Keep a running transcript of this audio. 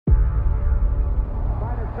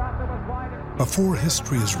Before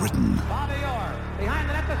history is written,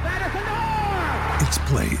 it's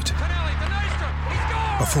played.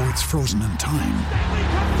 Before it's frozen in time,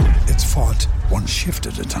 it's fought one shift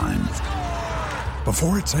at a time.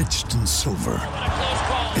 Before it's etched in silver,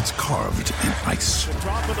 it's carved in ice.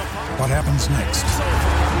 What happens next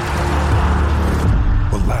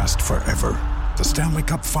will last forever. The Stanley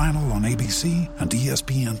Cup Final on ABC and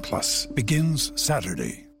ESPN Plus begins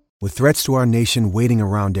Saturday. With threats to our nation waiting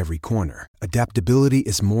around every corner, adaptability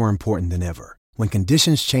is more important than ever. When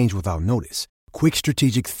conditions change without notice, quick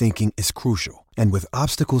strategic thinking is crucial. And with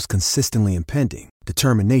obstacles consistently impending,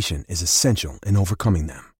 determination is essential in overcoming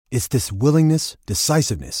them. It's this willingness,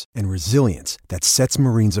 decisiveness, and resilience that sets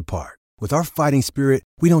Marines apart. With our fighting spirit,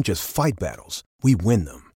 we don't just fight battles, we win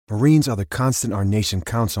them. Marines are the constant our nation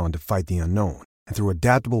counts on to fight the unknown. And through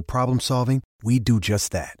adaptable problem solving, we do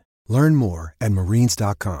just that. Learn more at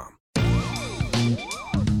marines.com.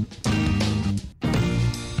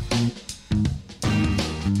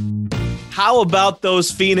 How about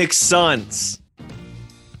those Phoenix Suns?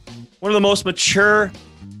 One of the most mature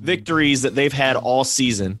victories that they've had all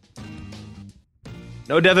season.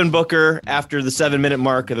 No Devin Booker after the 7-minute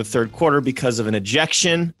mark of the third quarter because of an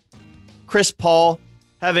ejection. Chris Paul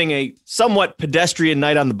having a somewhat pedestrian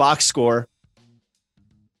night on the box score.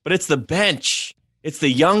 But it's the bench. It's the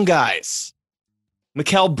young guys.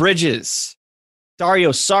 Mikal Bridges,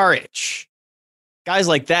 Dario Saric, guys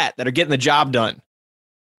like that are getting the job done.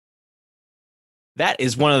 That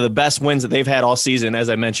is one of the best wins that they've had all season,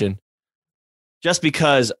 as I mentioned, just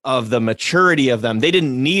because of the maturity of them. They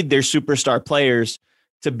didn't need their superstar players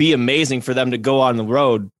to be amazing for them to go on the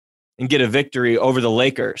road and get a victory over the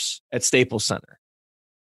Lakers at Staples Center.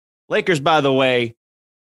 Lakers, by the way,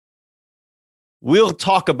 we'll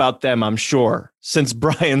talk about them, I'm sure, since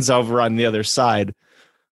Brian's over on the other side.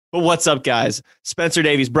 But what's up, guys? Spencer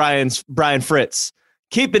Davies, Brian Fritz,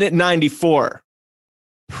 keeping it 94.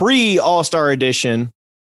 Pre-All-Star edition,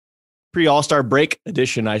 pre-All-Star break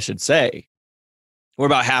edition, I should say. We're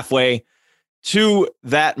about halfway to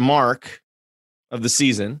that mark of the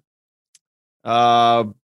season.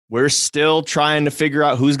 We're still trying to figure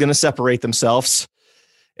out who's going to separate themselves.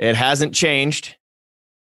 It hasn't changed,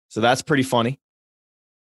 so that's pretty funny.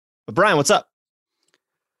 But Brian, what's up?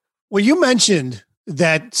 Well, you mentioned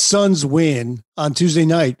that Suns win on Tuesday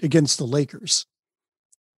night against the Lakers.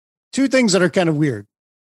 Two things that are kind of weird.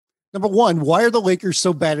 Number one, why are the Lakers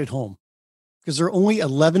so bad at home? Because they're only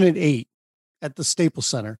 11-8 at the Staples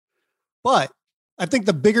Center. But I think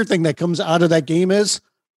the bigger thing that comes out of that game is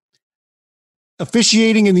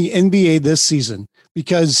officiating in the NBA this season.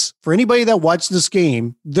 Because for anybody that watched this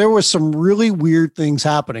game, there was some really weird things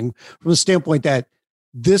happening from the standpoint that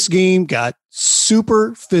this game got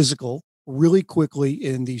super physical really quickly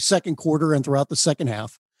in the second quarter and throughout the second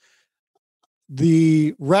half.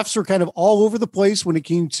 The refs were kind of all over the place when it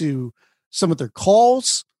came to some of their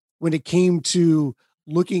calls, when it came to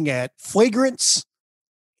looking at flagrants.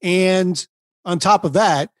 And on top of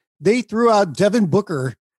that, they threw out Devin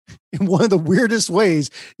Booker in one of the weirdest ways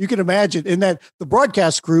you can imagine, in that the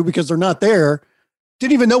broadcast crew, because they're not there,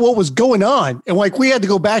 didn't even know what was going on. And like, we had to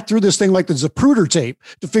go back through this thing like the Zapruder tape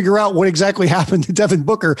to figure out what exactly happened to Devin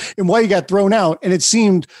Booker and why he got thrown out. And it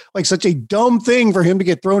seemed like such a dumb thing for him to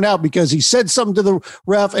get thrown out because he said something to the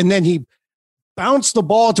ref and then he bounced the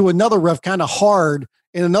ball to another ref kind of hard.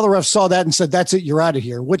 And another ref saw that and said, "That's it, you're out of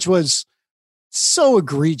here," which was so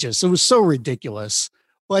egregious. It was so ridiculous.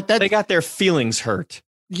 But that, they got their feelings hurt.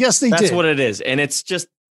 Yes, they did. That's what it is. And it's just,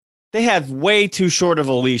 they have way too short of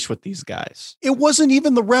a leash with these guys. It wasn't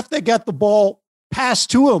even the ref that got the ball passed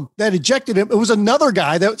to him that ejected him. It was another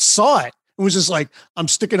guy that saw it. It was just like, I'm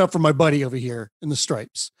sticking up for my buddy over here in the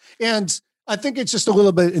stripes. And I think it's just a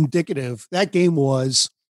little bit indicative. That game was,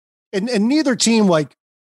 and neither team, like,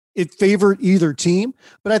 it favored either team,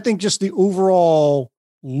 but I think just the overall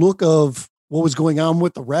look of what was going on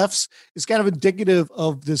with the refs is kind of indicative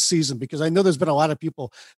of this season, because I know there's been a lot of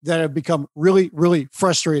people that have become really, really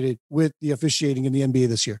frustrated with the officiating in the NBA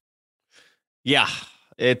this year. Yeah,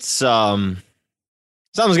 it's something's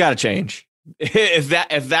got to change. If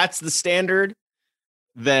that's the standard,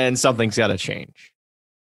 then something's got to change.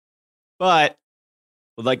 But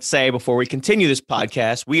would like to say before we continue this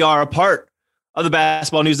podcast, we are a part of the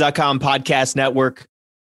basketballnews.com podcast network.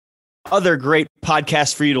 Other great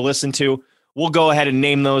podcasts for you to listen to. We'll go ahead and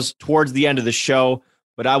name those towards the end of the show,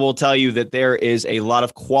 but I will tell you that there is a lot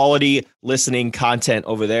of quality listening content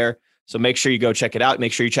over there. So make sure you go check it out.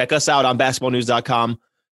 Make sure you check us out on basketballnews.com.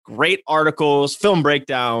 Great articles, film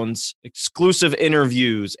breakdowns, exclusive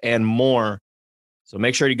interviews, and more. So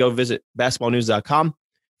make sure you go visit basketballnews.com.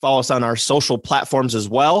 Follow us on our social platforms as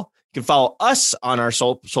well. You can follow us on our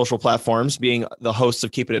social platforms, being the hosts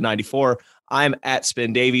of Keep It at 94. I'm at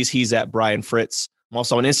Spin Davies. He's at Brian Fritz. I'm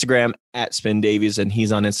also on Instagram at Spin Davies, and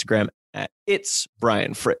he's on Instagram at It's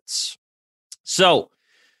Brian Fritz. So,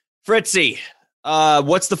 Fritzy,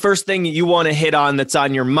 what's the first thing you want to hit on that's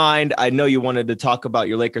on your mind? I know you wanted to talk about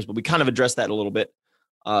your Lakers, but we kind of addressed that a little bit.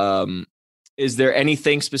 Is there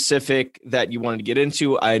anything specific that you wanted to get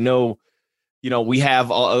into? I know, we have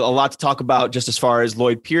a lot to talk about just as far as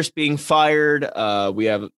Lloyd Pierce being fired. We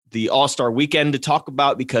have the All-Star weekend to talk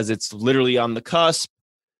about because it's literally on the cusp.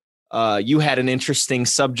 You had an interesting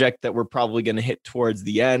subject that we're probably going to hit towards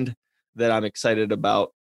the end that I'm excited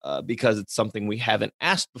about because it's something we haven't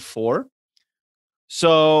asked before.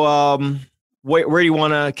 So where do you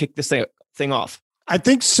want to kick this thing off? I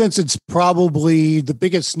think since it's probably the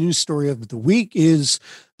biggest news story of the week is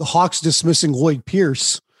the Hawks dismissing Lloyd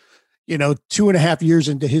Pierce, 2.5 years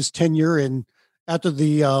into his tenure and after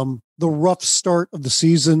the rough start of the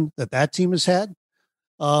season that team has had.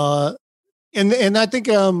 And I think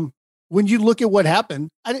when you look at what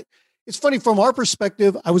happened, it's funny from our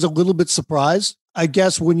perspective, I was a little bit surprised. I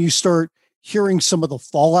guess when you start hearing some of the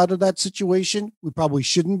fallout of that situation, we probably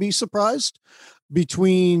shouldn't be surprised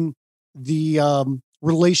between the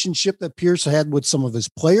relationship that Pierce had with some of his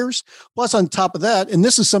players. Plus on top of that, and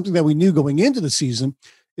this is something that we knew going into the season,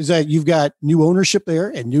 is that you've got new ownership there,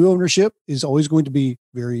 and new ownership is always going to be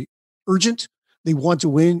very urgent. They want to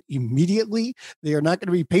win immediately. They are not going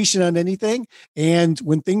to be patient on anything. And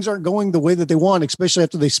when things aren't going the way that they want, especially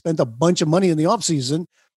after they spent a bunch of money in the offseason,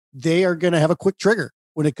 they are going to have a quick trigger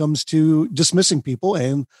when it comes to dismissing people.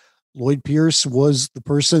 And Lloyd Pierce was the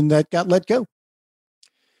person that got let go.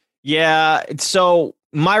 Yeah. So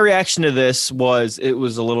my reaction to this was it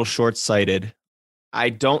was a little short-sighted. I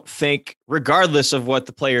don't think, regardless of what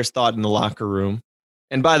the players thought in the locker room,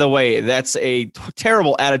 and by the way, that's a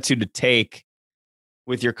terrible attitude to take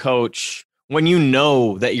with your coach when you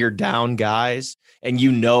know that you're down guys and you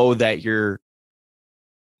know that you're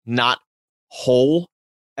not whole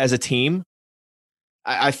as a team.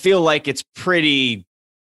 I feel like it's pretty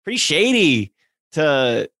shady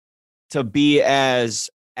to be as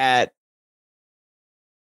at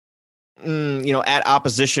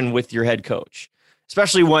opposition with your head coach,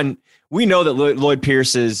 especially when we know that Lloyd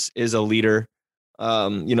Pierce is a leader.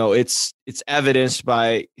 It's evidenced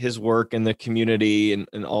by his work in the community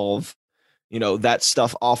and all of, that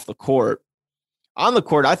stuff off the court. On the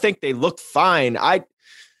court, I think they looked fine.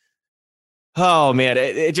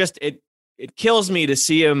 It kills me to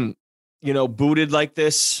see him, booted like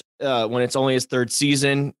this when it's only his third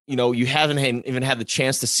season. You haven't even had the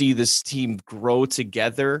chance to see this team grow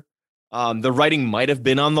together. The writing might have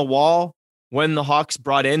been on the wall when the Hawks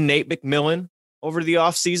brought in Nate McMillan over the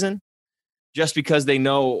offseason, just because they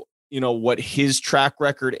know, what his track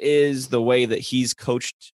record is, the way that he's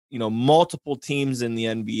coached, multiple teams in the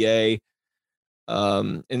NBA,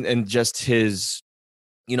 and just his,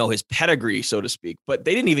 his pedigree, so to speak. But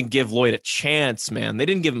they didn't even give Lloyd a chance, man. They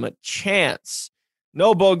didn't give him a chance.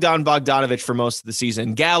 No Bogdan Bogdanovic for most of the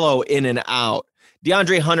season. Gallo in and out.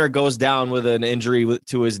 DeAndre Hunter goes down with an injury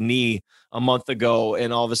to his knee a month ago,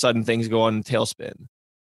 and all of a sudden things go on tailspin.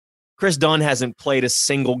 Chris Dunn hasn't played a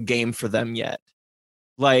single game for them yet.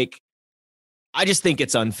 I just think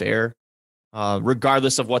it's unfair,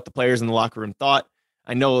 regardless of what the players in the locker room thought.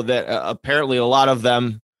 I know that apparently a lot of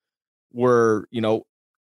them were,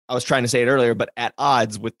 I was trying to say it earlier, but at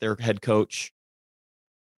odds with their head coach.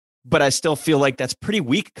 But I still feel like that's pretty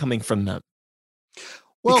weak coming from them.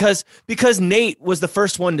 Well, because Nate was the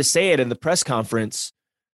first one to say it in the press conference.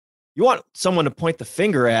 You want someone to point the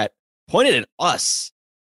finger at, point it at us,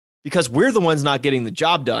 because we're the ones not getting the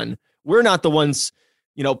job done. We're not the ones,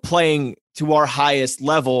 playing to our highest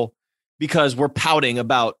level because we're pouting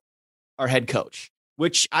about our head coach,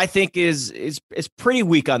 which I think is pretty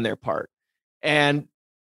weak on their part. And,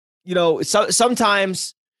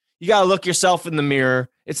 sometimes you got to look yourself in the mirror.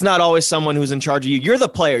 It's not always someone who's in charge of you. You're the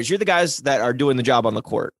players. You're the guys that are doing the job on the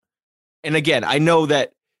court. And again, I know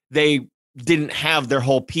that they didn't have their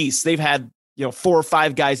whole piece. They've had, 4 or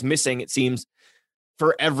 5 guys missing, it seems,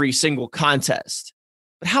 for every single contest.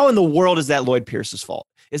 But how in the world is that Lloyd Pierce's fault?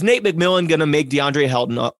 Is Nate McMillan going to make DeAndre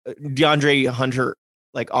Hunter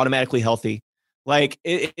automatically healthy?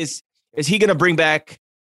 Is he going to bring back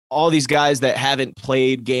all these guys that haven't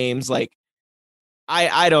played games?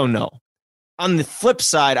 I don't know. On the flip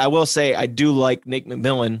side, I will say I do like Nate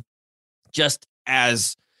McMillan, just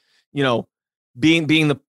as being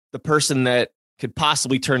the person that could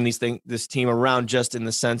possibly turn this team around, just in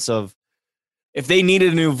the sense of, if they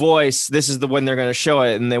needed a new voice, this is the one they're going to show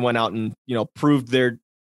it. And they went out and, proved their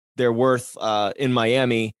worth in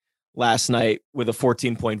Miami. last night with a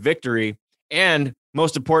 14-point victory, and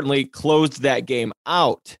most importantly, closed that game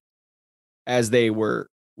out as they were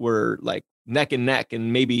like neck and neck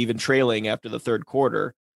and maybe even trailing after the third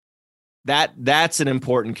quarter. That's an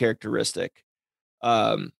important characteristic.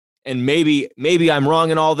 And maybe I'm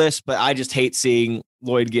wrong in all this, but I just hate seeing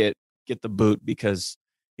Lloyd get the boot because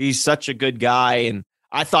he's such a good guy, and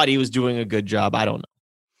I thought he was doing a good job. I don't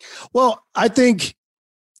know. Well, I think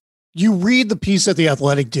you read the piece that The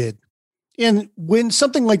Athletic did, and when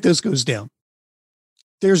something like this goes down,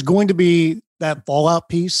 there's going to be that fallout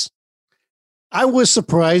piece. I was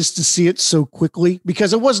surprised to see it so quickly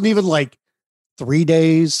because it wasn't even like 3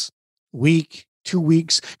 days, week, 2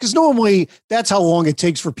 weeks, because normally that's how long it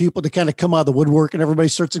takes for people to kind of come out of the woodwork and everybody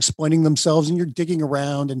starts explaining themselves, and you're digging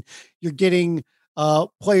around and you're getting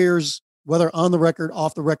players, whether on the record,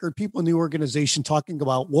 off the record, people in the organization talking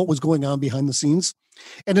about what was going on behind the scenes.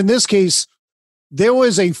 And in this case, there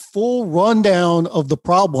was a full rundown of the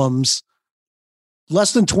problems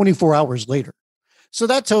less than 24 hours later. So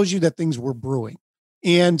that tells you that things were brewing.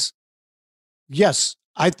 And yes,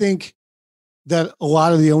 I think that a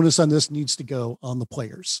lot of the onus on this needs to go on the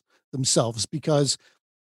players themselves, because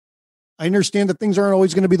I understand that things aren't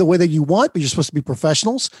always going to be the way that you want, but you're supposed to be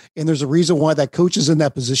professionals. And there's a reason why that coach is in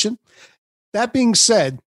that position. That being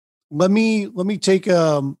said, let me take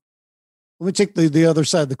the other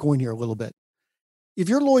side of the coin here a little bit. If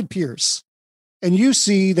you're Lloyd Pierce and you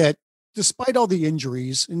see that despite all the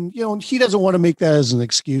injuries, and he doesn't want to make that as an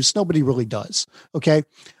excuse. Nobody really does. Okay.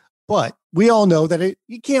 But we all know that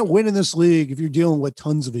you can't win in this league if you're dealing with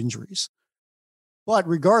tons of injuries. But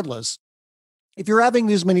regardless, if you're having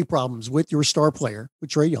these many problems with your star player, with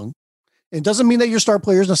Trae Young, it doesn't mean that your star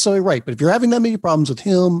player is necessarily right. But if you're having that many problems with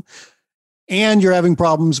him, and you're having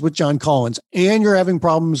problems with John Collins, and you're having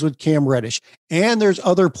problems with Cam Reddish, and there's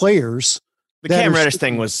other players. The Cam Reddish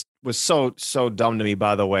thing was so dumb to me,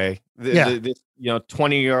 by the way. The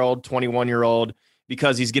 20-year-old, 21-year-old,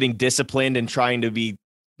 because he's getting disciplined and trying to be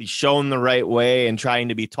shown the right way and trying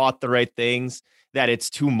to be taught the right things, that it's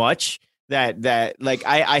too much. That like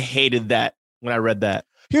I hated that when I read that.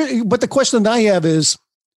 Here, but the question that I have is,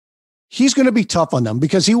 he's going to be tough on them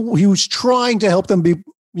because he was trying to help them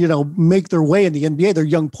make their way in the NBA. They're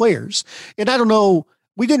young players. And I don't know,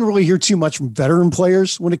 we didn't really hear too much from veteran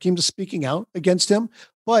players when it came to speaking out against him,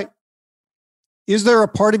 but is there a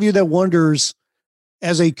part of you that wonders,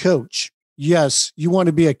 as a coach, yes, you want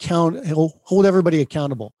to be hold everybody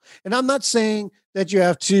accountable. And I'm not saying that you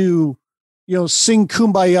have to, sing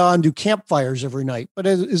Kumbaya and do campfires every night, but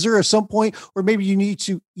is there some point where maybe you need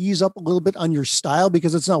to ease up a little bit on your style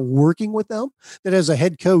because it's not working with them? That as a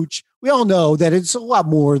head coach, we all know that it's a lot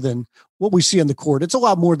more than what we see on the court. It's a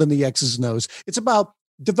lot more than the X's and O's. It's about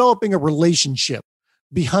developing a relationship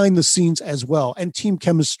behind the scenes as well, and team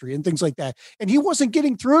chemistry and things like that. And he wasn't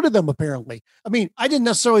getting through to them, apparently. I mean, I didn't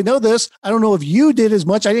necessarily know this. I don't know if you did as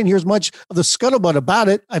much. I didn't hear as much of the scuttlebutt about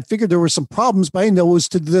it. I figured there were some problems, but I didn't know it was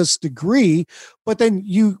to this degree. But then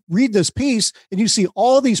you read this piece and you see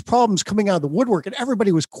all these problems coming out of the woodwork, and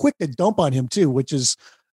everybody was quick to dump on him too, which is,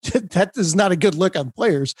 that is not a good look on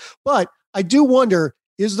players. But I do wonder,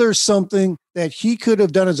 is there something that he could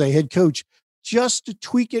have done as a head coach just to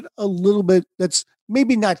tweak it a little bit? That's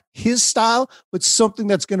maybe not his style, but something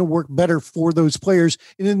that's going to work better for those players.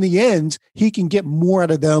 And in the end, he can get more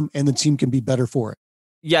out of them and the team can be better for it.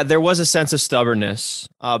 Yeah, there was a sense of stubbornness.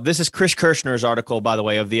 This is Chris Kirshner's article, by the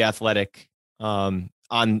way, of The Athletic, on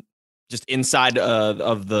just inside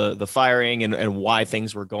of the firing and why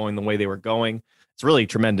things were going the way they were going. It's really a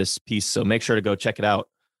tremendous piece, so make sure to go check it out.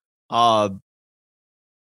 But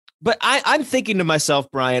I'm thinking to myself,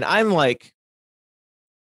 Brian, I'm like,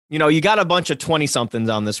 you got a bunch of 20-somethings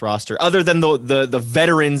on this roster, other than the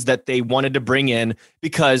veterans that they wanted to bring in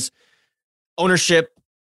because ownership,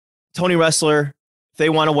 Tony Ressler, if they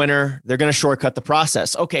want a winner, they're going to shortcut the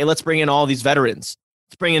process. Okay, let's bring in all these veterans.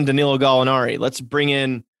 Let's bring in Danilo Gallinari. Let's bring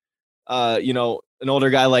in, an older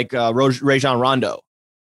guy like Rajon Rondo.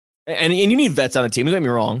 And you need vets on the team, don't get me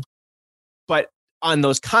wrong. But on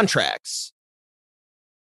those contracts,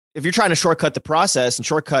 if you're trying to shortcut the process and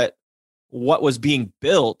shortcut what was being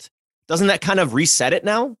built, doesn't that kind of reset it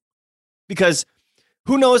now? Because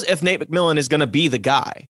who knows if Nate McMillan is going to be the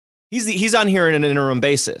guy? He's on here in an interim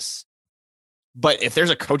basis. But if there's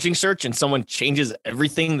a coaching search and someone changes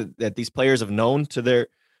everything that these players have known to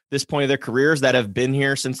this point of their careers that have been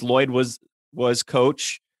here since Lloyd was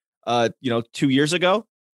coach, 2 years ago,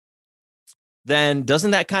 then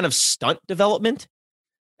doesn't that kind of stunt development?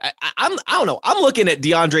 I don't know. I'm looking at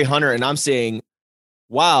DeAndre Hunter and I'm saying,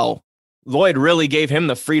 wow, Lloyd really gave him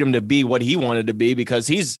the freedom to be what he wanted to be because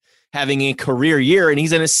he's having a career year and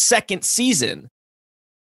he's in his second season.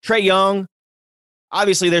 Trae Young,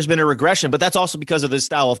 obviously there's been a regression, but that's also because of his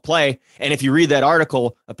style of play. And if you read that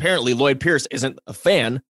article, apparently Lloyd Pierce isn't a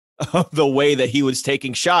fan of the way that he was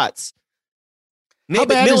taking shots. How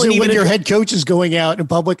bad is it when your head coach is going out in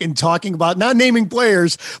public and talking about, not naming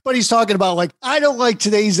players, but he's talking about like, I don't like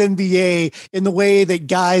today's NBA in the way that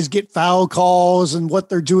guys get foul calls and what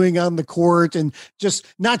they're doing on the court and just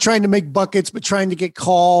not trying to make buckets, but trying to get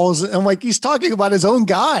calls. And like, he's talking about his own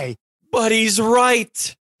guy. But he's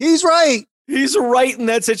right. He's right. He's right in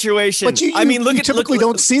that situation. But you typically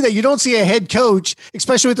don't see that. You don't see a head coach,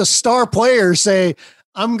 especially with a star player, say,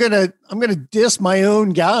 I'm gonna diss my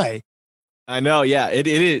own guy. I know. Yeah, it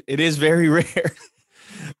is very rare.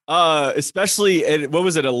 Especially at, what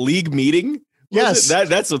was it? A league meeting? Yes.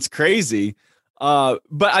 That's what's crazy. But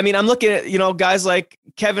I mean, I'm looking at, guys like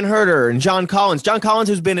Kevin Huerter and John Collins. John Collins,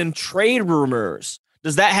 who's been in trade rumors.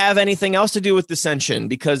 Does that have anything else to do with dissension?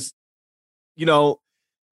 Because,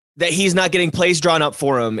 that he's not getting plays drawn up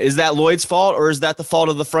for him. Is that Lloyd's fault or is that the fault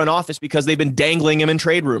of the front office because they've been dangling him in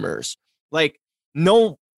trade rumors? Like,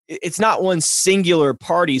 no, it's not one singular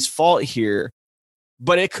party's fault here,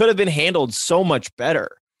 but it could have been handled so much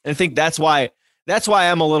better. And I think that's why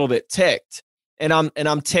I'm a little bit ticked. And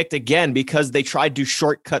I'm ticked again because they tried to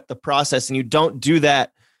shortcut the process, and you don't do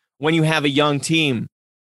that when you have a young team.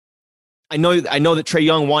 I know that Trae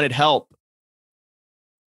Young wanted help,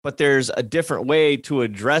 but there's a different way to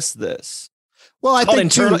address this. Well,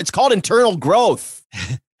 it's called internal growth.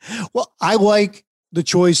 Well, I like the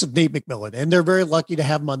choice of Nate McMillan, and they're very lucky to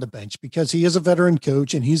have him on the bench because he is a veteran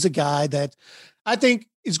coach and he's a guy that I think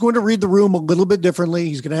is going to read the room a little bit differently.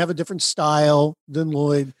 He's going to have a different style than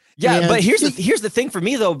Lloyd. Yeah, but here's the thing for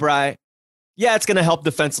me though, Bri. Yeah, it's going to help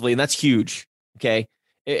defensively, and that's huge. Okay,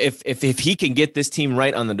 if he can get this team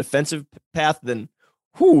right on the defensive path, then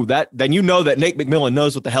then that Nate McMillan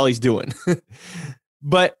knows what the hell he's doing.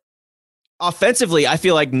 But offensively, I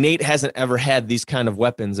feel like Nate hasn't ever had these kind of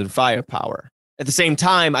weapons and firepower. At the same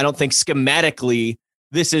time, I don't think schematically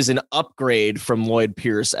this is an upgrade from Lloyd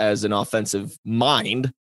Pierce as an offensive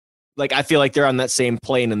mind. Like, I feel like they're on that same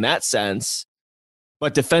plane in that sense.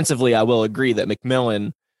 But defensively, I will agree that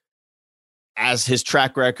McMillan, as his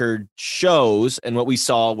track record shows and what we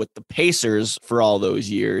saw with the Pacers for all those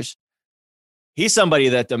years, he's somebody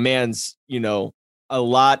that demands, a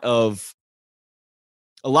lot of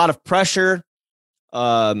pressure,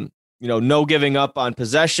 no giving up on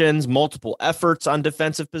possessions, multiple efforts on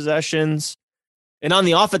defensive possessions. And on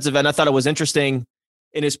the offensive end, I thought it was interesting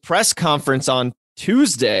in his press conference on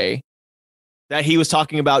Tuesday that he was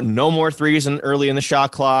talking about no more threes early in the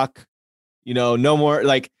shot clock, no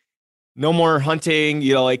more hunting,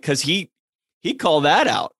 because he called that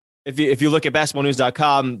out. If you look at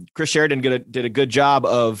basketballnews.com, Chris Sheridan did a good job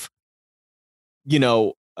of,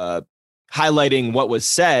 highlighting what was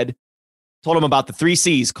said, told him about the 3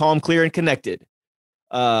 C's, calm, clear, and connected.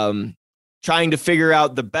 Trying to figure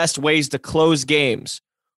out the best ways to close games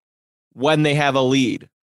when they have a lead.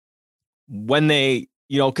 When they,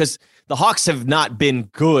 because the Hawks have not been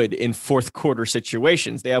good in fourth quarter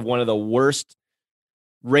situations. They have one of the worst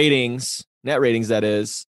ratings, net ratings that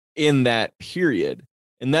is, in that period.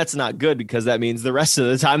 And that's not good because that means the rest of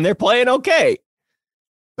the time they're playing okay.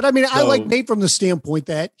 But I mean, I like Nate from the standpoint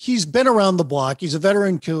that he's been around the block. He's a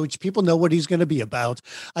veteran coach. People know what he's going to be about.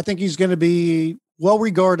 I think he's going to be well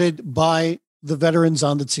regarded by the veterans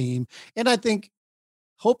on the team. And I think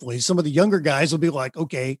hopefully some of the younger guys will be like,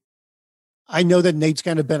 okay, I know that Nate's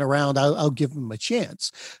kind of been around. I'll give him a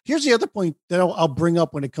chance. Here's the other point that I'll bring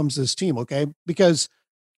up when it comes to this team. Okay. Because,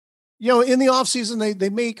 in the offseason, they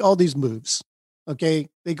make all these moves. Okay.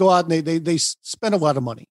 They go out and they spend a lot of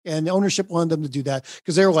money, and the ownership wanted them to do that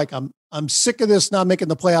because they were like, I'm sick of this not making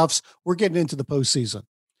the playoffs. We're getting into the postseason.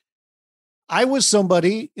 I was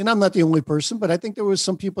somebody, and I'm not the only person, but I think there was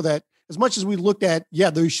some people that, as much as we looked at,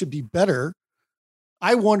 those should be better.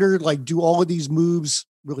 I wondered, do all of these moves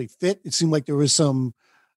really fit? It seemed like there was some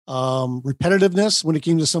repetitiveness when it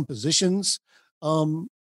came to some positions. And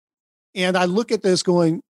I look at this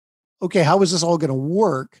going, okay, how is this all going to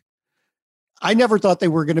work? I never thought they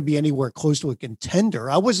were going to be anywhere close to a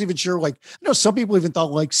contender. I wasn't even sure. I know some people even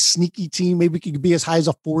thought sneaky team, maybe could be as high as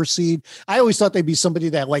a 4 seed. I always thought they'd be somebody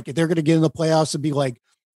that if they're going to get in the playoffs, it'd be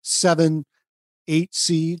 7, 8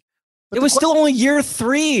 seed. But it was still only year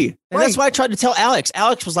 3. And right. That's why I tried to tell Alex.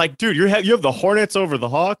 Alex was like, dude, you have the Hornets over the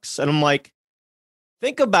Hawks. And I'm like,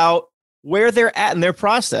 think about where they're at in their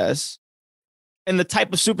process and the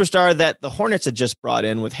type of superstar that the Hornets had just brought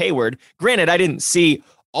in with Hayward. Granted, I didn't see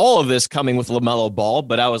all of this coming with LaMelo Ball,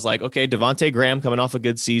 but I was like, okay, Devontae Graham coming off a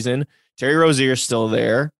good season. Terry Rozier's still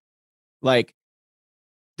there. Like,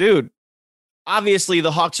 dude, obviously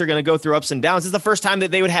the Hawks are going to go through ups and downs. This is the first time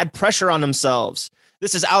that they would had pressure on themselves.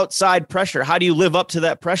 This is outside pressure. How do you live up to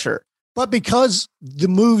that pressure? But because the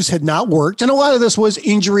moves had not worked, and a lot of this was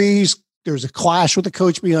injuries, there's a clash with the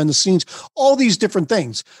coach behind the scenes, all these different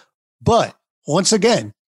things. But once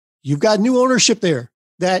again, you've got new ownership there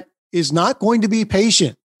that is not going to be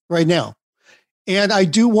patient right now. And I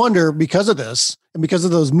do wonder, because of this and because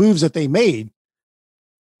of those moves that they made,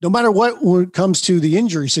 no matter what, when it comes to the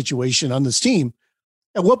injury situation on this team,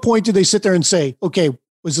 at what point do they sit there and say, okay,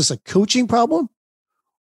 was this a coaching problem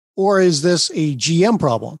or is this a GM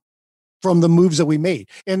problem from the moves that we made?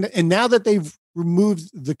 And now that they've removed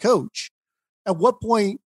the coach, at what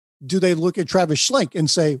point do they look at Travis Schlenk and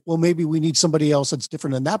say, well, maybe we need somebody else that's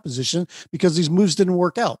different in that position because these moves didn't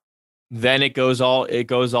work out? Then it goes all to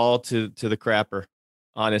the crapper.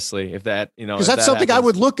 Honestly, if that, because that's something happens, I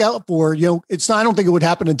would look out for. It's not, I don't think it would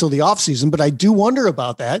happen until the offseason, but I do wonder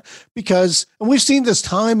about that because, and we've seen this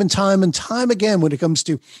time and time and time again when it comes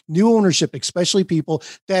to new ownership, especially people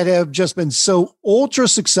that have just been so ultra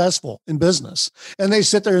successful in business. And they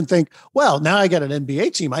sit there and think, well, now I got an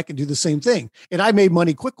NBA team. I can do the same thing. And I made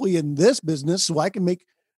money quickly in this business. So I can make,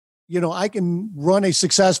 I can run a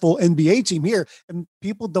successful NBA team here, and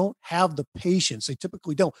people don't have the patience. They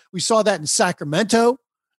typically don't. We saw that in Sacramento,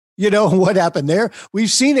 what happened there. We've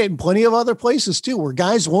seen it in plenty of other places too, where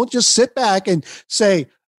guys won't just sit back and say,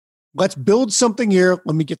 let's build something here.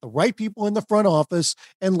 Let me get the right people in the front office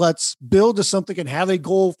and let's build to something and have a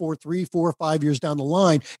goal for 3, 4, 5 years down the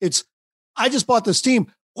line. It's, I just bought this team.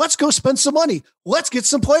 Let's go spend some money. Let's get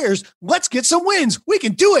some players. Let's get some wins. We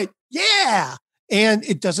can do it. Yeah. And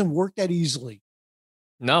it doesn't work that easily.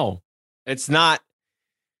 No, it's not.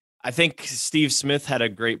 I think Steve Smith had a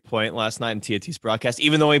great point last night in TNT's broadcast,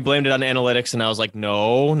 even though he blamed it on analytics. And I was like,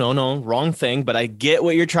 no, wrong thing. But I get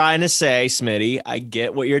what you're trying to say, Smitty. I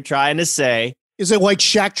get what you're trying to say. Is it like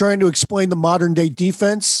Shaq trying to explain the modern day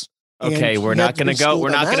defense? Okay, we're not going to go. We're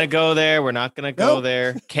not going to go there. We're not going to go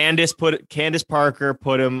there. Candace Parker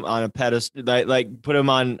put him on a pedestal, like put him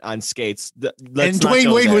on skates. And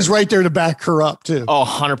Dwayne Wade was right there to back her up too. Oh,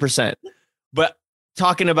 100%. But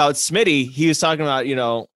talking about Smitty, he was talking about,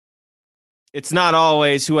 it's not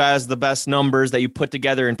always who has the best numbers that you put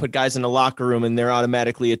together and put guys in the locker room and they're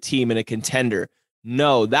automatically a team and a contender.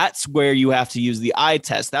 No, that's where you have to use the eye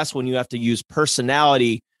test. That's when you have to use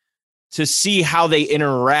personality to see how they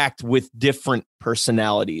interact with different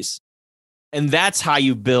personalities. And that's how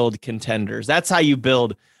you build contenders. That's how you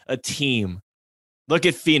build a team. Look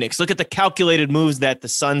at Phoenix. Look at the calculated moves that the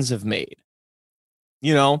Suns have made.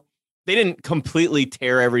 They didn't completely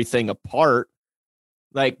tear everything apart.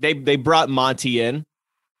 Like they brought Monty in.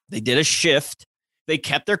 They did a shift. They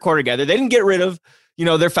kept their core together. They didn't get rid of,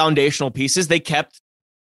 their foundational pieces. They kept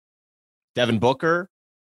Devin Booker,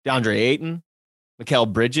 DeAndre Ayton,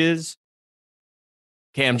 Mikal Bridges,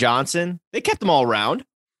 Cam Johnson. They kept them all around.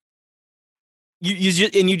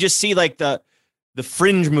 You just see like the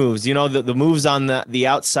fringe moves, the moves on the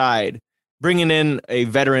outside, bringing in a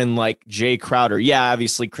veteran like Jay Crowder. Yeah,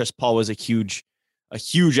 obviously Chris Paul was a huge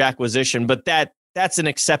acquisition, but that's an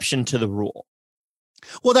exception to the rule.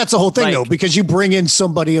 Well, that's the whole thing, though, because you bring in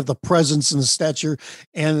somebody of the presence and the stature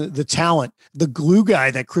and the talent, the glue guy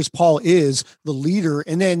that Chris Paul is, the leader,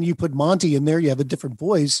 and then you put Monty in there, you have a different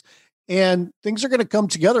voice, and things are going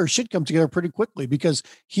to should come together pretty quickly because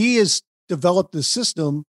he has developed the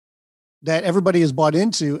system that everybody has bought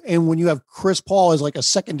into. And when you have Chris Paul as like a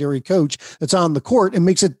secondary coach that's on the court, it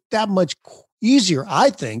makes it that much easier, I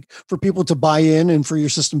think, for people to buy in and for your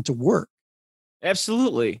system to work.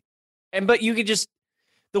 Absolutely. But you could just,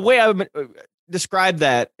 the way I would describe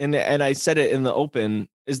that, and I said it in the open,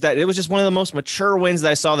 is that it was just one of the most mature wins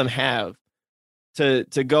that I saw them have to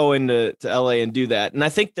go into LA and do that. And I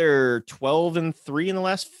think they're 12-3 in the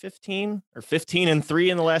last 15 or 15-3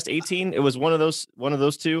 in the last 18. It was one of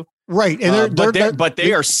those two. Right. And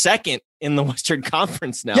they are second in the Western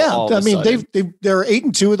Conference now. Yeah. I mean, they're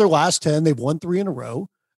 8-2 of their last 10. They've won 3 in a row.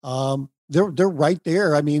 They're right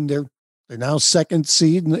there. I mean, they're now second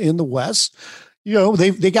seed in the West.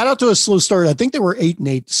 They got out to a slow start. I think they were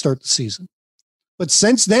 8-8 to start the season, but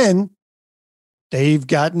since then they've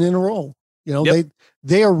gotten in a roll. Yep.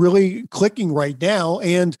 They are really clicking right now.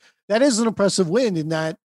 And that is an impressive win in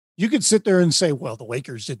that you could sit there and say, well, the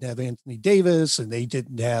Lakers didn't have Anthony Davis and they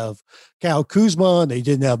didn't have Kyle Kuzma and they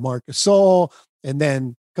didn't have Marc Gasol. And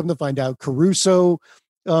then come to find out Caruso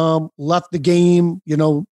left the game.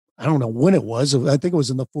 I don't know when it was. I think it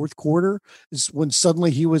was in the fourth quarter is when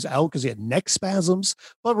suddenly he was out because he had neck spasms.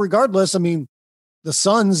 But regardless, I mean, the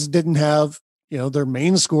Suns didn't have, their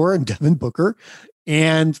main scorer and Devin Booker,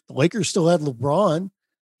 and the Lakers still had LeBron,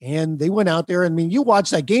 and they went out there. I mean, you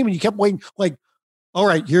watched that game and you kept waiting, like, all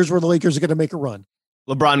right, here's where the Lakers are going to make a run.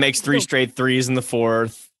 LeBron makes 3 straight threes in the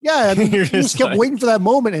fourth. Yeah, I mean, you just kept waiting for that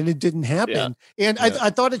moment, and it didn't happen. Yeah. And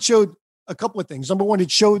I thought it showed a couple of things. Number one, it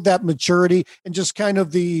showed that maturity and just kind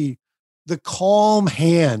of the calm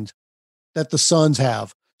hand that the Suns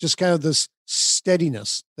have, just kind of this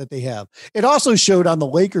steadiness that they have. It also showed on the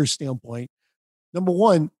Lakers standpoint, number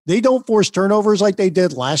one, they don't force turnovers like they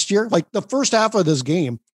did last year. Like the first half of this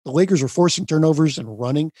game, the Lakers were forcing turnovers and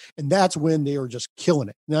running, and that's when they were just killing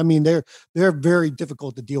it. I mean, they're very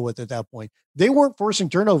difficult to deal with at that point. They weren't forcing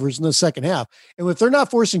turnovers in the second half. And if they're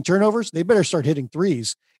not forcing turnovers, they better start hitting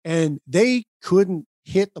threes. And they couldn't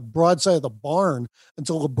hit the broadside of the barn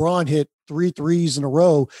until LeBron hit 3 threes in a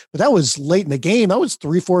row. But that was late in the game. That was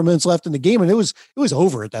 3-4 minutes left in the game, and it was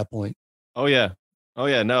over at that point. Oh yeah.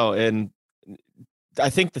 No. And I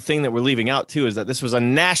think the thing that we're leaving out too is that this was a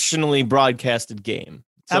nationally broadcasted game.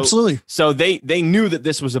 Absolutely. So they knew that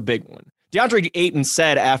this was a big one. DeAndre Ayton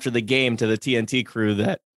said after the game to the TNT crew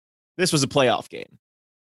that this was a playoff game.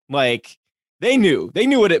 Like they knew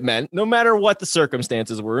what it meant, no matter what the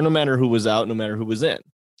circumstances were, no matter who was out, no matter who was in.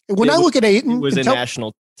 When I look at Ayton, it was a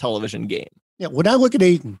national television game. Yeah. When I look at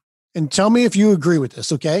Ayton, and tell me if you agree with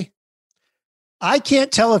this, okay? I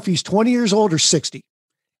can't tell if he's 20 years old or 60.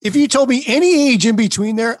 If you told me any age in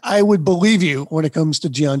between there, I would believe you when it comes to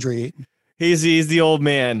DeAndre Ayton. He's the old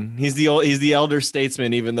man. He's the elder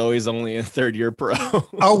statesman, even though he's only a third-year pro.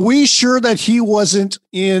 Are we sure that he wasn't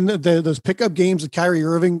in those pickup games with Kyrie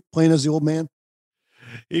Irving playing as the old man?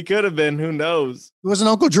 He could have been. Who knows? He wasn't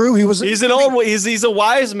Uncle Drew. He's a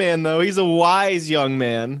wise man, though. He's a wise young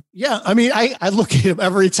man. Yeah. I mean, I look at him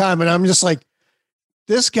every time and I'm just like,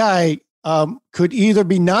 this guy could either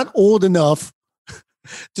be not old enough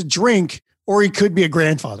to drink or he could be a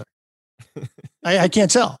grandfather. I can't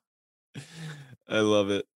tell. I love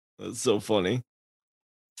it. That's so funny.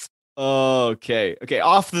 Okay.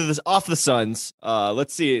 Off the Suns.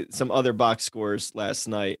 Let's see some other box scores last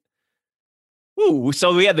night. Ooh,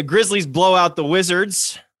 so we had the Grizzlies blow out the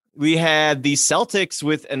Wizards. We had the Celtics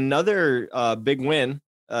with another big win.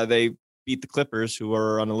 They beat the Clippers, who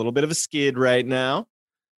are on a little bit of a skid right now.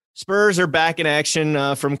 Spurs are back in action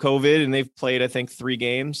from COVID, and they've played, I think, 3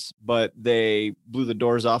 games, but they blew the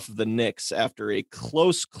doors off of the Knicks after a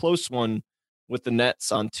close one with the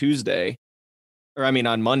Nets on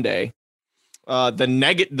on Monday.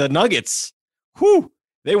 The Nuggets,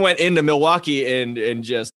 they went into Milwaukee and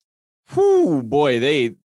just, boy,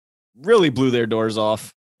 they really blew their doors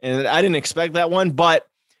off. And I didn't expect that one, but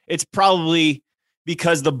it's probably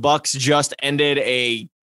because the Bucks just ended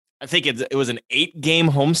I think it was an 8-game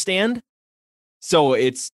homestand. So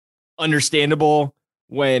it's understandable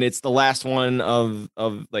when it's the last one of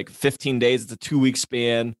like 15 days. It's a 2-week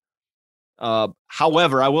span.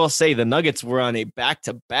 However, I will say the Nuggets were on a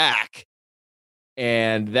back-to-back,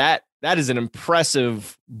 and that is an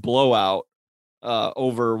impressive blowout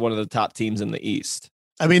over one of the top teams in the East.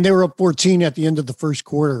 I mean, they were up 14 at the end of the first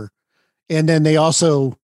quarter, and then they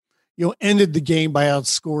also, ended the game by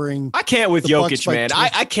outscoring. I can't with Jokic, man.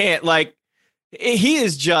 I can't, he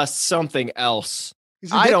is just something else.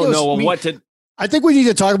 I don't know what to. I think we need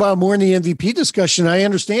to talk about it more in the MVP discussion. I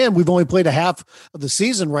understand we've only played a half of the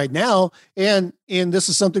season right now, and this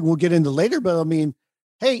is something we'll get into later. But I mean,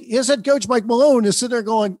 hey, his head coach Mike Malone is sitting there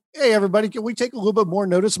going, "Hey, everybody, can we take a little bit more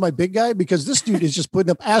notice of my big guy because this dude is just putting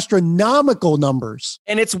up astronomical numbers."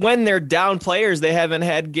 And it's when they're down players. They haven't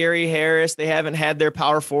had Gary Harris. They haven't had their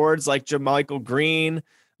power forwards like JaMychal Green.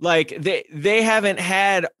 Like they haven't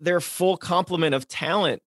had their full complement of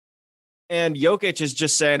talent. And Jokic is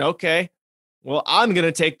just saying, "Okay, well, I'm going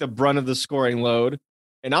to take the brunt of the scoring load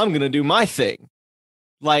and I'm going to do my thing."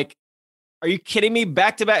 Like, are you kidding me?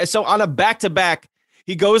 Back-to-back. So on a back-to-back,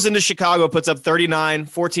 he goes into Chicago, puts up 39,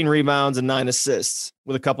 14 rebounds, and 9 assists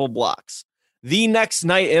with a couple blocks. The next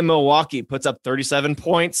night in Milwaukee, puts up 37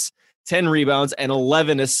 points, 10 rebounds, and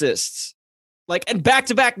 11 assists. And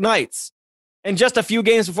back-to-back nights. And just a few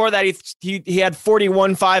games before that, he had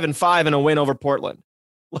 41, 5, and 5 in a win over Portland.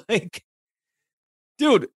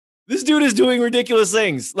 Dude, this dude is doing ridiculous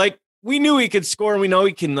things. We knew he could score, and we know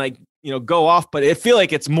he can, go off, but I feel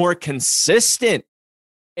like it's more consistent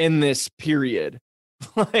in this period.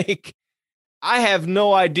 I have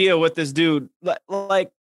no idea what this dude,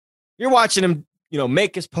 you're watching him,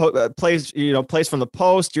 make his plays, plays from the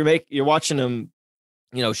post. You're watching him,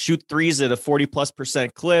 shoot threes at a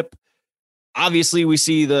 40+% clip. obviously we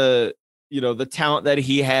see the talent that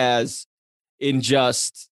he has in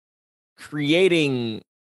just creating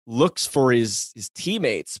looks for his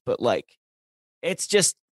teammates, but like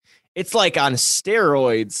it's like on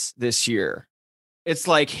steroids this year. It's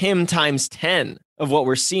like him times 10 of what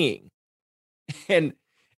we're seeing. And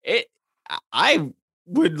I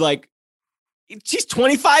would like, she's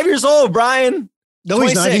 25 years old, Brian. No,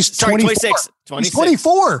 he's not. He's 26. 26. He's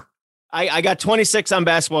 24. I got 26 on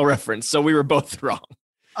Basketball Reference, so we were both wrong.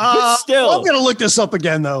 But still, I'm going to look this up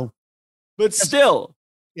again, though. But still,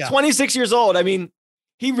 26 years old. I mean,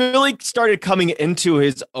 he really started coming into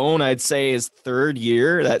his own, I'd say, his third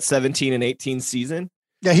year, that 17 and 18 season.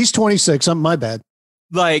 Yeah, he's 26. My bad.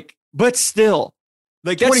 Like, but still.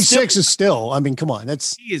 Like 26 is still, I mean, come on.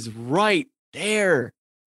 He is right there.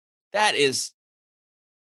 That is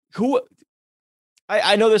who.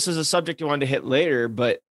 I know this is a subject you wanted to hit later,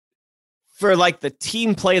 but for like the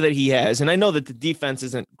team play that he has, and I know that the defense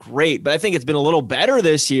isn't great, but I think it's been a little better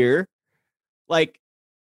this year. Like,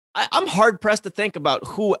 I'm hard pressed to think about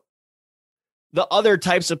who the other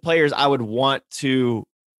types of players I would want to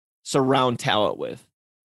surround talent with.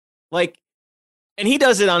 Like, and he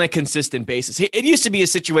does it on a consistent basis. It used to be a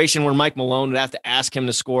situation where Mike Malone would have to ask him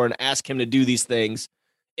to score and ask him to do these things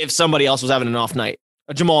if somebody else was having an off night.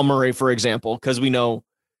 A Jamal Murray, for example, because we know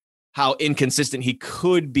how inconsistent he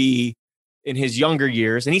could be in his younger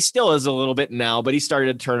years. And he still is a little bit now, but he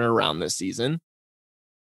started to turn it around this season.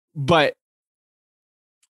 But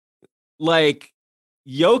like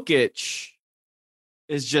Jokic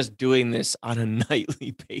is just doing this on a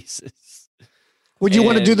nightly basis. Would you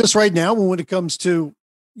want to do this right now when it comes to,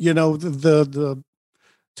 the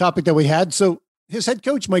topic that we had? So his head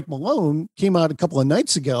coach, Mike Malone, came out a couple of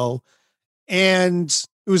nights ago, and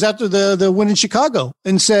it was after the win in Chicago,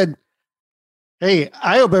 and said, hey,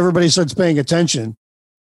 I hope everybody starts paying attention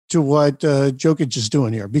to what Jokic is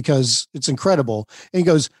doing here, because it's incredible. And he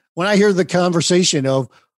goes, when I hear the conversation of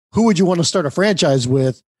who would you want to start a franchise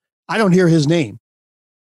with, I don't hear his name.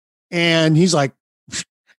 And he's like,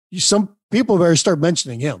 some people better start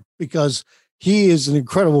mentioning him, because he is an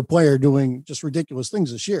incredible player doing just ridiculous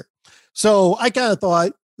things this year. So I kind of thought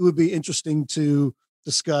it would be interesting to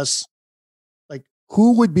discuss, like,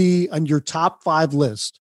 who would be on your top 5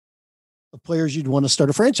 list of players you'd want to start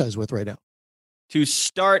a franchise with right now. To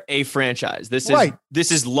start a franchise. This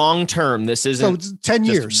is long-term. This isn't so 10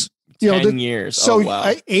 years. 10 years.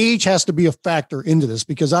 So age has to be a factor into this,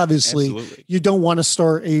 because obviously you don't want to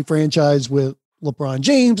start a franchise with LeBron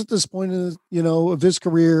James at this point of his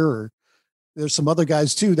career, or there's some other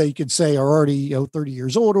guys too that you could say are already 30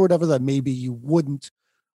 years old or whatever, that maybe you wouldn't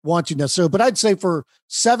want to necessarily. But I'd say for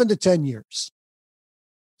 7 to 10 years,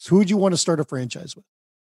 so who would you want to start a franchise with?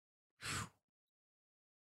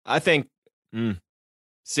 I think.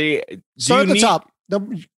 See, start at the top.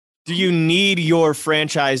 Do you need your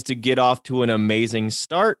franchise to get off to an amazing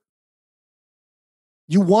start?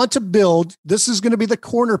 You want to build. This is going to be the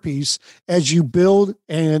corner piece as you build,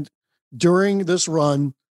 and during this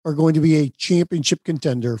run are going to be a championship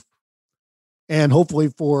contender, and hopefully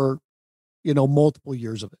for multiple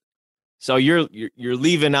years of it. So you're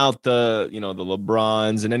leaving out the the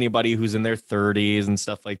LeBrons and anybody who's in their 30s and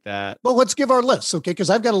stuff like that. Well, let's give our list, okay? Because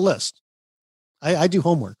I've got a list. I do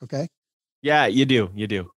homework, okay? Yeah, you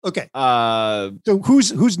do. Okay. So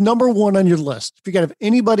who's number 1 on your list? If you got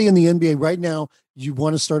anybody in the NBA right now you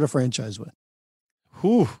want to start a franchise with.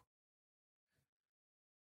 Who?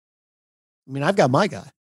 I mean, I've got my guy.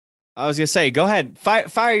 I was gonna say, go ahead,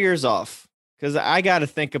 fire yours off, because I got to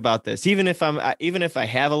think about this. Even if I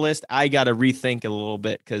have a list, I got to rethink it a little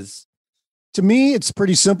bit, because to me, it's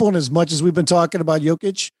pretty simple. And as much as we've been talking about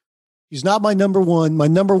Jokic, he's not my number 1. My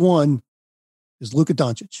number 1 is Luka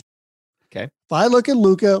Doncic. Okay. If I look at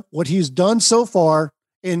Luka, what he's done so far,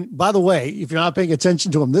 and by the way, if you're not paying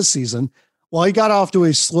attention to him this season, while he got off to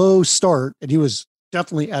a slow start and he was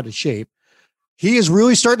definitely out of shape, he is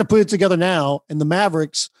really starting to put it together now. And the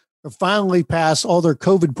Mavericks are finally past all their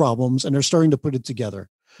COVID problems, and they're starting to put it together.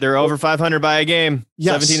 They're over 500 by a game,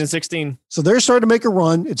 yes. 17 and 16. So they're starting to make a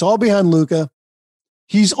run. It's all behind Luka.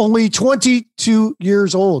 He's only 22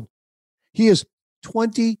 years old. He is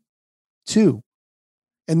 22.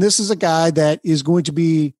 And this is a guy that is going to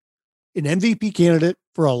be an MVP candidate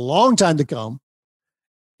for a long time to come.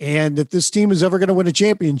 And if this team is ever going to win a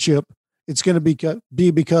championship, it's going to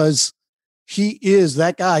be because he is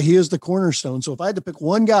that guy. He is the cornerstone. So if I had to pick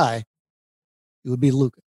one guy, it would be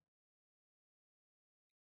Luka.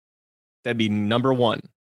 That'd be number 1.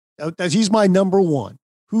 He's my number 1.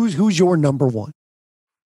 Who's your number 1?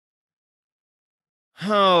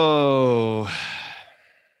 Oh,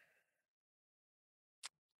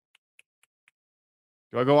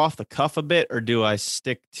 Do I go off the cuff a bit, or do I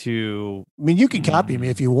stick to? I mean, you can copy me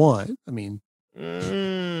if you want. I mean,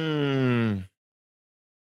 dang.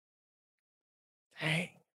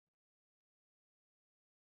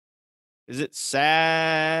 Is it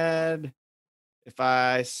sad if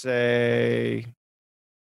I say?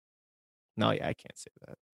 No, yeah, I can't say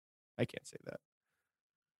that.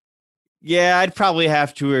 Yeah, I'd probably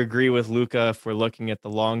have to agree with Luka if we're looking at the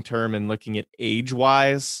long term and looking at age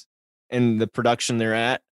wise and the production they're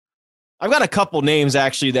at. I've got a couple names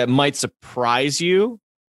actually that might surprise you.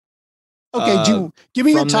 Okay, give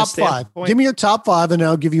me your top five. Give me your top five, and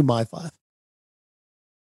I'll give you my five.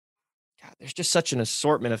 God, there's just such an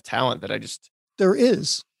assortment of talent that there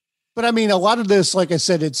is. But I mean, a lot of this, like I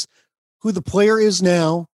said, it's who the player is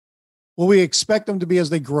now, what we expect them to be as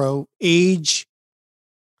they grow, age.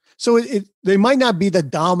 So they might not be the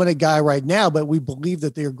dominant guy right now, but we believe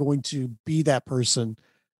that they're going to be that person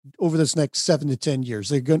over this next 7 to 10 years.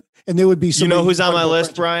 They're going, and there would be some. You know who's on my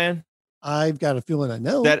list, Brian? I've got a feeling I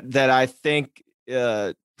know that I think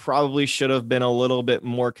probably should have been a little bit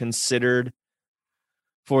more considered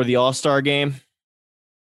for the All-Star game.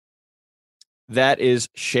 That is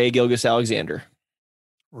Shai Gilgeous-Alexander.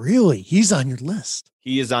 Really? He's on your list.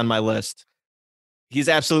 He is on my list. He's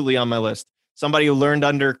absolutely on my list. Somebody who learned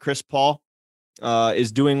under Chris Paul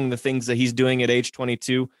is doing the things that he's doing at age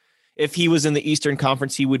 22. If he was in the Eastern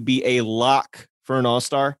Conference, he would be a lock for an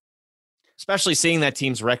All-Star, especially seeing that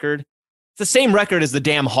team's record. It's the same record as the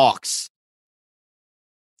damn Hawks.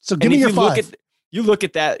 So give me your five. You look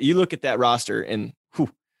at that roster and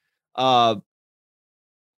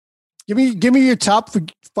give me your top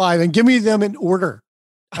five and give me them in order.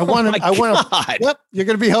 I want to. Yep, you're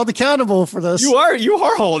going to be held accountable for this. You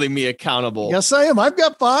are holding me accountable. Yes, I am. I've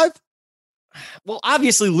got five. Well,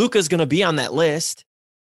 obviously, Luka's going to be on that list.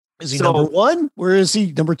 Is he number one? Where is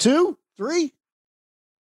he? Number 2, 3?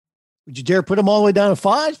 Would you dare put him all the way down to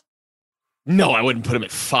 5? No, I wouldn't put him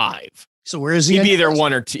at 5. So where is he? He'd be either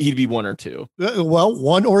 1 or 2. He'd be 1 or 2. Well,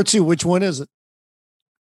 1 or 2. Which one is it?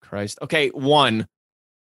 Christ. Okay, 1.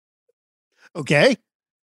 Okay.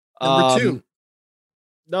 Number 2.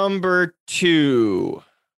 Number 2.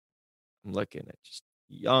 I'm looking at just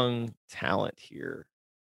young talent here.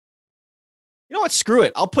 You know what? Screw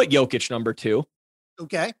it. I'll put Jokic number 2.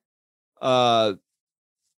 Okay.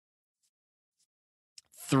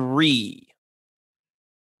 3.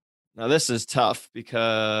 Now this is tough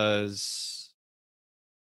because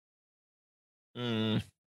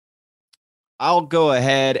I'll go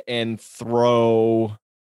ahead and throw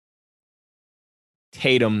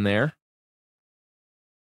Tatum there.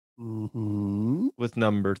 Mm-hmm. With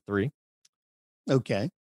number 3.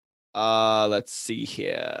 Okay. Let's see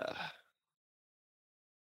here.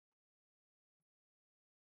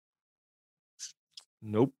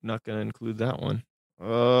 Nope, not gonna include that one.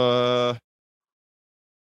 I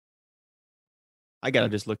gotta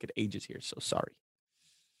just look at ages here, so sorry.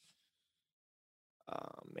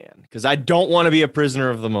 Oh man, because I don't want to be a prisoner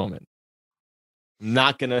of the moment. I'm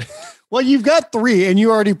not gonna. Well, you've got 3, and you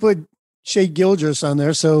already put Shai Gilgeous on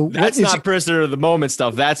there, so that's not prisoner of the moment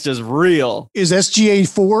stuff. That's just real. Is SGA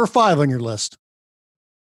 4 or 5 on your list?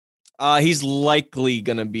 He's likely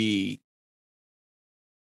gonna be.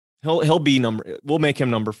 He'll be number. We'll make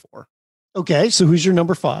him number 4. Okay, so who's your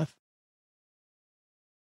number 5?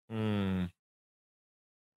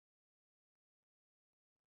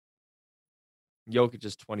 Jokic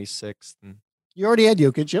is 26th. You already had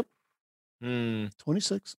Jokic, yep.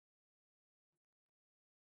 26.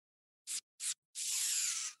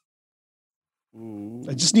 Ooh.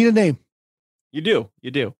 I just need a name. You do.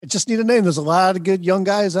 I just need a name. There's a lot of good young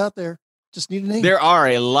guys out there. Just need a name. There are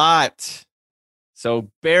a lot.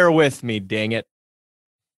 So bear with me, dang it.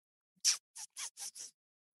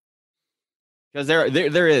 Because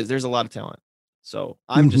there's a lot of talent. So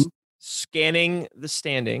I'm just scanning the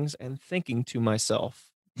standings and thinking to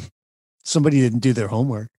myself. Somebody didn't do their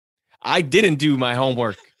homework. I didn't do my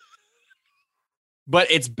homework.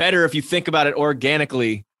 But it's better if you think about it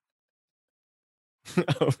organically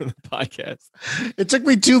over the podcast. It took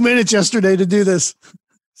me 2 minutes yesterday to do this.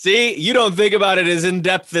 See, you don't think about it as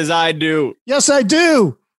in-depth as I do. Yes, I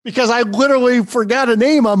do. Because I literally forgot a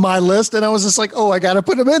name on my list, and I was just like, oh, I got to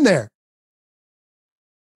put him in there.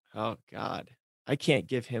 Oh, God. I can't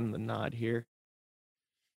give him the nod here.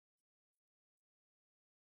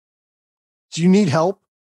 Do you need help?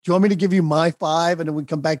 Do you want me to give you my 5 and then we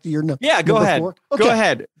come back to your number? Yeah, go ahead. 4? Okay. Go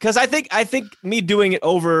ahead. Because I think me doing it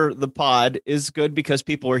over the pod is good because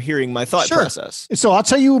people are hearing my thought process. So I'll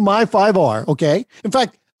tell you who my 5 are, okay? In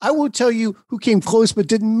fact, I will tell you who came close but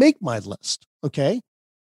didn't make my list, okay?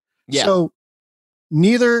 Yeah. So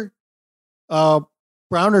neither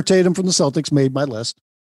Brown or Tatum from the Celtics made my list.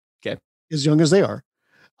 Okay. As young as they are.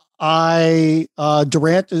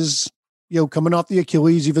 Durant is, coming off the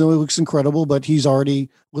Achilles, even though he looks incredible, but he's already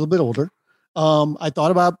a little bit older. I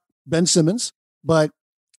thought about Ben Simmons, but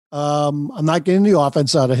I'm not getting the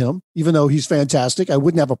offense out of him, even though he's fantastic. I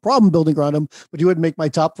wouldn't have a problem building around him, but he wouldn't make my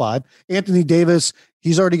top 5. Anthony Davis,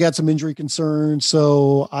 he's already got some injury concerns,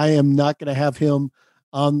 so I am not going to have him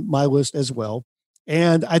on my list as well.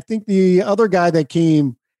 And I think the other guy that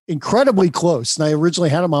came incredibly close, and I originally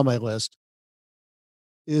had him on my list,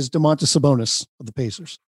 is Domantas Sabonis of the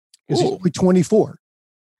Pacers. Because he's only 24.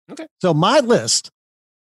 Okay. So my list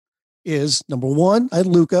is number 1, I had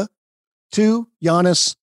Luka. 2,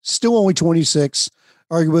 Giannis, still only 26,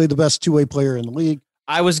 arguably the best two-way player in the league.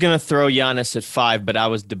 I was going to throw Giannis at 5, but I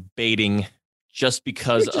was debating just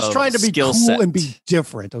because You're just of trying to be skill cool set. and be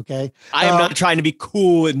different, okay? I am not trying to be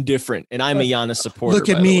cool and different, and I'm a Giannis supporter. Look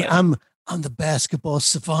at me. I'm the basketball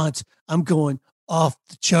savant. I'm going off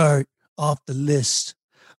the chart, off the list.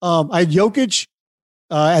 I had Jokic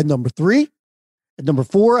at number 3. At number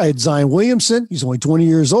 4, I had Zion Williamson. He's only 20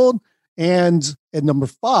 years old. And at number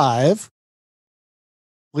 5,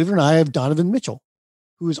 believe it or not, I have Donovan Mitchell,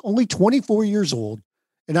 who is only 24 years old.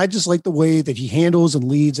 And I just like the way that he handles and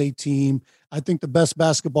leads a team. I think the best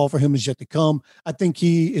basketball for him is yet to come. I think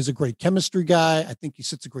he is a great chemistry guy. I think he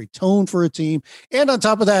sets a great tone for a team. And on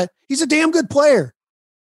top of that, he's a damn good player.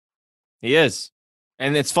 He is.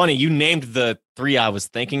 And it's funny, you named the 3 I was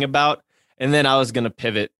thinking about, and then I was going to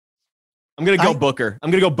pivot. I'm going to go Booker.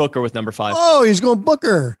 I'm going to go Booker with number 5. Oh, he's going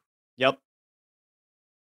Booker. Yep.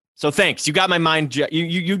 So thanks. You got my mind.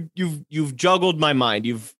 You've juggled my mind.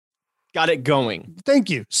 You've got it going. Thank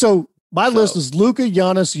you. So my list is Luka,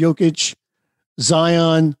 Giannis, Jokic,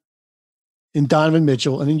 Zion, and Donovan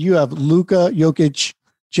Mitchell. And then you have Luka, Jokic,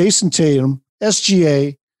 Jason Tatum,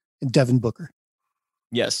 SGA, and Devin Booker.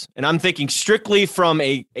 Yes. And I'm thinking strictly from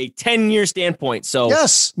a 10-year standpoint. So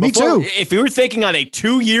yes, me too. If you were thinking on a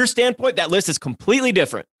 2-year standpoint, that list is completely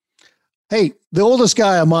different. Hey, the oldest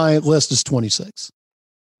guy on my list is 26.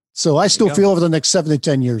 So I still feel over the next 7 to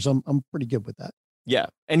 10 years, I'm pretty good with that. Yeah.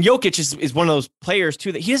 And Jokic is one of those players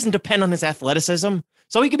too, that he doesn't depend on his athleticism.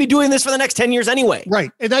 So he could be doing this for the next 10 years anyway.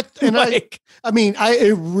 Right. And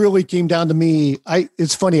it really came down to me.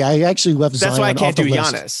 It's funny. I actually left Zion. That's why I can't do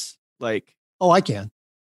list. Giannis. Like, I can.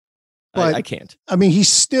 But I can't. I mean,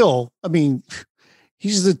 he's the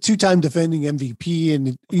 2-time defending MVP,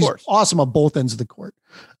 and he's awesome on both ends of the court.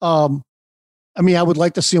 I would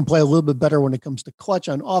like to see him play a little bit better when it comes to clutch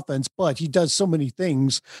on offense, but he does so many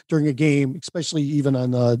things during a game, especially even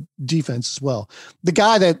on defense as well. The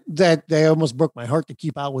guy that they almost broke my heart to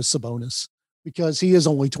keep out was Sabonis, because he is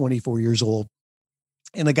only 24 years old,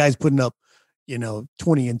 and the guy's putting up,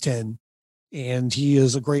 20 and 10, and he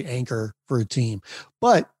is a great anchor for a team.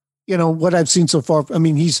 But what I've seen so far,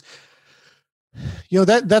 he's,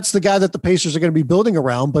 that's the guy that the Pacers are going to be building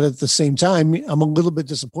around. But at the same time, I'm a little bit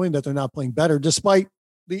disappointed that they're not playing better, despite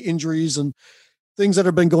the injuries and things that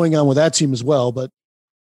have been going on with that team as well. But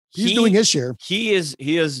he's doing his share. He is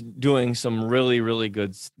doing some really, really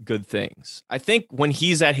good things. I think when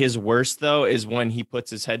he's at his worst, though, is when he puts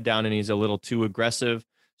his head down and he's a little too aggressive,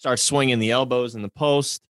 starts swinging the elbows in the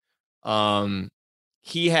post.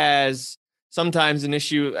 He has sometimes an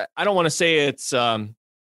issue. I don't want to say it's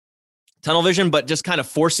tunnel vision, but just kind of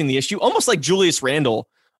forcing the issue, almost like Julius Randle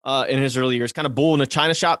in his early years, kind of bull in a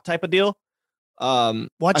china shop type of deal.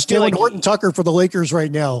 Watch Taylor Horton Tucker for the Lakers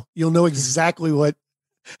right now. You'll know exactly what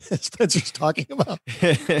Spencer's talking about.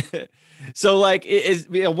 So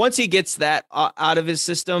once he gets that out of his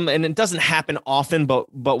system, and it doesn't happen often,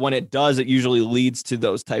 but when it does, it usually leads to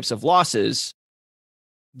those types of losses.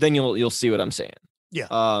 Then you'll see what I'm saying. Yeah.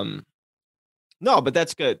 No, but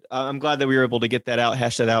that's good. I'm glad that we were able to get that out,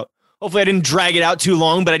 hash that out. Hopefully I didn't drag it out too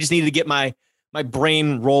long, but I just needed to get my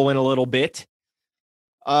brain rolling a little bit.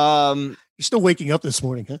 You're still waking up this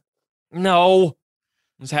morning, huh? No.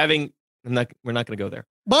 We're not going to go there.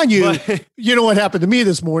 Mind you, you know what happened to me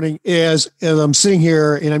this morning is as I'm sitting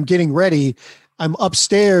here and I'm getting ready, I'm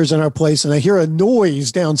upstairs in our place and I hear a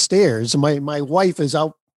noise downstairs. And my wife is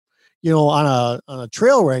out, on a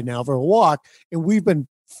trail right now for a walk. And we've been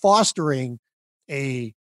fostering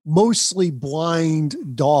a mostly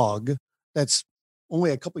blind dog that's only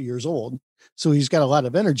a couple years old. So he's got a lot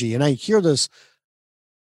of energy. And I hear this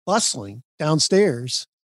bustling downstairs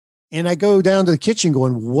and I go down to the kitchen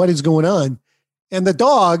going, what is going on? And the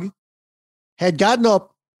dog had gotten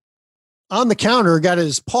up on the counter, got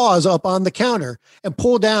his paws up on the counter and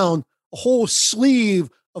pulled down a whole sleeve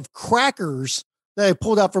of crackers that I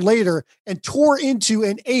pulled out for later and tore into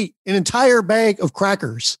and ate an entire bag of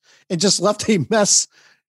crackers and just left a mess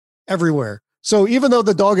everywhere. So even though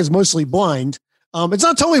the dog is mostly blind, it's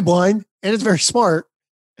not totally blind, and it's very smart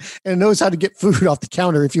and it knows how to get food off the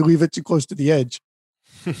counter if you leave it too close to the edge.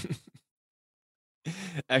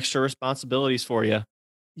 Extra responsibilities for you.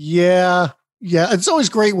 Yeah. It's always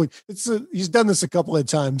great when he's done this a couple of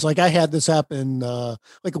times. Like I had this happen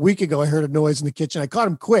like a week ago. I heard a noise in the kitchen. I caught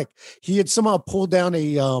him quick. He had somehow pulled down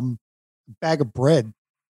a bag of bread.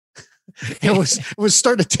 It was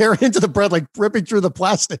starting to tear into the bread, like ripping through the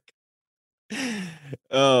plastic.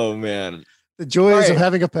 Oh man. The joys of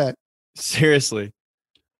having a pet. Seriously.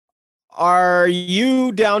 Are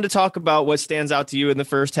you down to talk about what stands out to you in the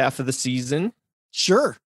first half of the season?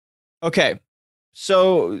 Sure. Okay.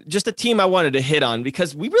 So just a team I wanted to hit on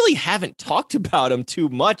because we really haven't talked about them too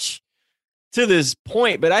much to this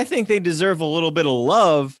point, but I think they deserve a little bit of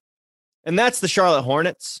love, and that's the Charlotte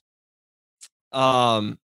Hornets.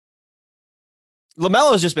 LaMelo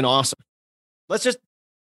has just been awesome. Let's just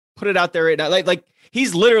put it out there right now. Like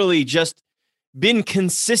he's literally just been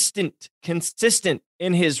consistent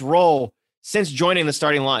in his role since joining the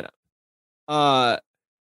starting lineup.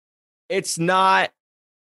 It's not.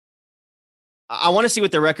 I want to see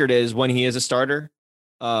what the record is when he is a starter.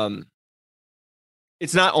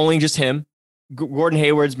 It's not only just him. Gordon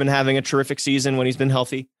Hayward's been having a terrific season when he's been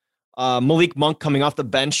healthy. Malik Monk coming off the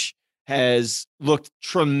bench has looked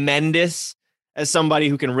tremendous as somebody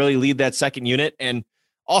who can really lead that second unit and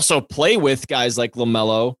also play with guys like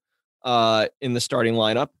LaMelo in the starting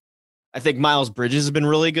lineup. I think Miles Bridges has been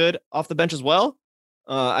really good off the bench as well.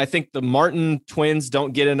 I think the Martin twins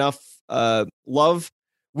don't get enough love.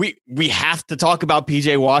 We have to talk about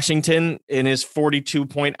PJ Washington in his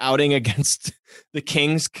 42-point outing against the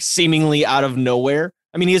Kings, seemingly out of nowhere.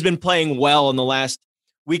 I mean, he's been playing well in the last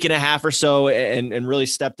week and a half or so and really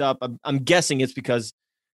stepped up. I'm guessing it's because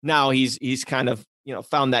now he's kind of,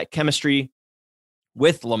 found that chemistry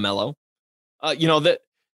with LaMelo.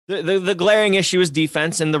 The glaring issue is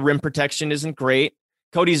defense, and the rim protection isn't great.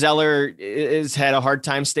 Cody Zeller has had a hard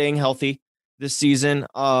time staying healthy this season.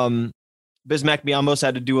 Bismack Biyombo's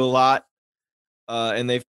had to do a lot, and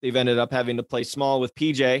they've ended up having to play small with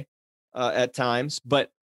PJ at times. But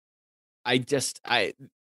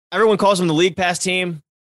everyone calls them the league pass team.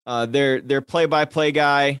 Their play-by-play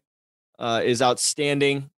guy is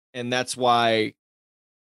outstanding, and that's why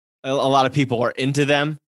a lot of people are into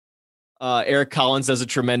them. Eric Collins does a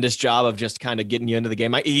tremendous job of just kind of getting you into the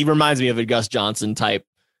game. He reminds me of a Gus Johnson type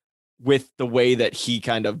with the way that he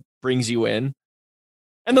kind of brings you in.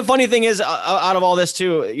 And the funny thing is, out of all this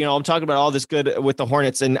too, I'm talking about all this good with the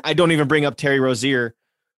Hornets, and I don't even bring up Terry Rozier,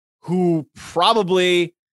 who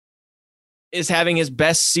probably is having his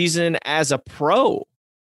best season as a pro,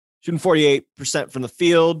 shooting 48% from the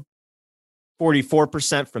field,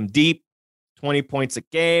 44% from deep, 20 points a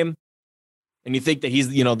game. And you think that he's,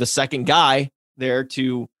 the second guy there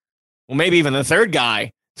to, well, maybe even the third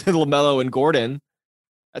guy to LaMelo and Gordon.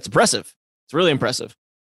 That's impressive. It's really impressive.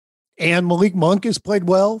 And Malik Monk has played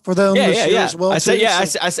well for them this year as well. I said,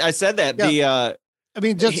 I said that. Yeah.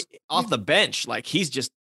 Just off the bench, like he's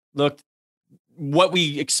just looked what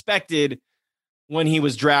we expected when he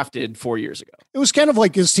was drafted 4 years ago. It was kind of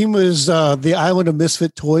like his team was the island of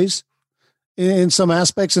misfit toys in some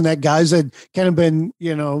aspects, and that guys had kind of been,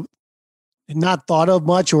 not thought of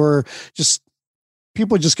much, or just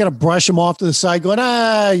people just kind of brush them off to the side going,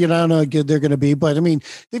 I don't know how good they're going to be. But I mean,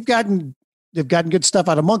 they've gotten good stuff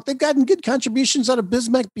out of Monk. They've gotten good contributions out of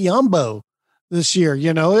Bismack Biyombo this year.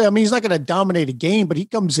 I mean, he's not going to dominate a game, but he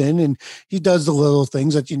comes in and he does the little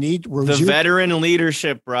things that you need. The veteran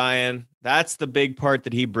leadership, Brian, that's the big part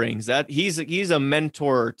that he brings. That he's a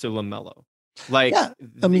mentor to LaMelo. Like, yeah,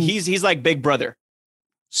 I mean, he's like big brother.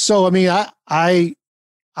 So, I mean,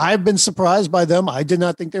 I've been surprised by them. I did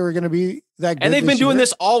not think they were going to be that good. And they've been doing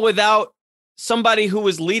this all without somebody who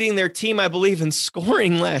was leading their team, I believe, in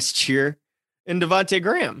scoring last year, in Devontae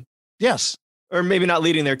Graham. Yes. Or maybe not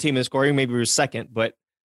leading their team in scoring. Maybe he was second, but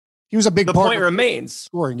he was a big part. The point remains.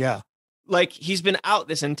 Scoring, yeah. Like, he's been out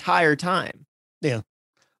this entire time. Yeah.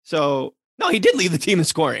 So, no, he did lead the team in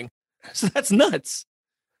scoring. So that's nuts.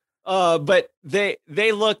 But they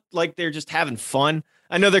look like they're just having fun.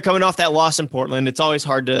 I know they're coming off that loss in Portland. It's always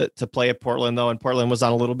hard to play at Portland, though, and Portland was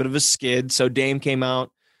on a little bit of a skid. So Dame came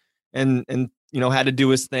out and had to do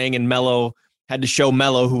his thing, and Melo had to show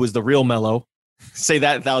Melo who was the real Melo. Say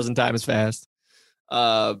that 1,000 times fast.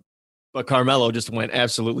 But Carmelo just went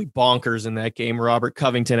absolutely bonkers in that game. Robert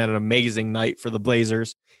Covington had an amazing night for the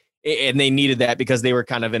Blazers, and they needed that because they were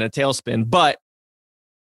kind of in a tailspin. But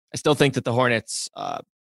I still think that the Hornets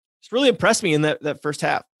Just really impressed me in that first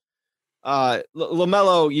half.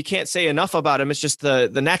 LaMelo, you can't say enough about him. It's just the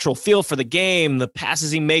natural feel for the game, the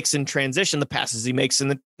passes he makes in transition, the passes he makes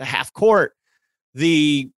in the half court,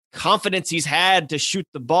 the confidence he's had to shoot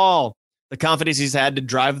the ball, the confidence he's had to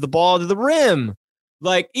drive the ball to the rim.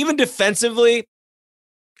 Like, even defensively,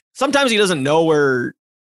 sometimes he doesn't know where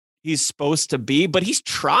he's supposed to be, but he's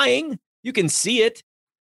trying. You can see it.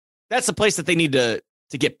 That's the place that they need to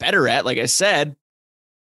get better at, like I said.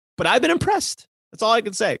 But I've been impressed. That's all I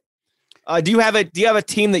can say. Do you have a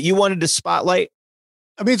team that you wanted to spotlight?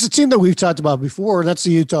 I mean, it's a team that we've talked about before, and that's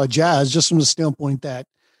the Utah Jazz, just from the standpoint that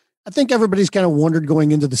I think everybody's kind of wondered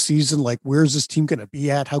going into the season, like, where's this team going to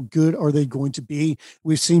be at? How good are they going to be?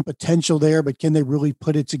 We've seen potential there, but can they really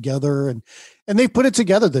put it together? And they put it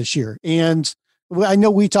together this year. And I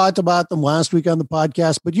know we talked about them last week on the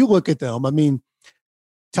podcast, but you look at them. I mean,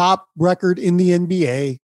 top record in the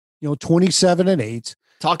NBA, 27-8.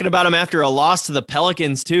 Talking about them after a loss to the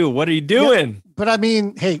Pelicans too. What are you doing? Yeah, but I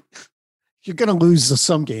mean, hey, you're going to lose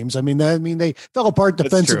some games. I mean, they fell apart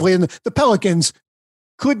defensively, and the Pelicans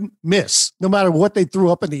couldn't miss no matter what they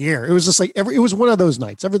threw up in the air. It was just like it was one of those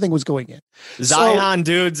nights. Everything was going in. Zion,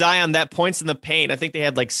 that points in the paint. I think they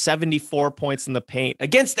had like 74 points in the paint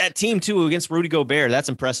against that team too, against Rudy Gobert. That's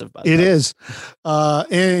impressive. It is.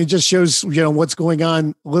 And it just shows, what's going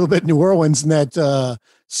on a little bit in New Orleans, and that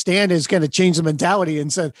Stan has kind of changed the mentality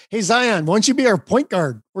and said, hey, Zion, why don't you be our point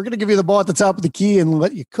guard? We're going to give you the ball at the top of the key and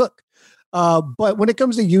let you cook. But when it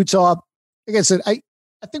comes to Utah, like I said, I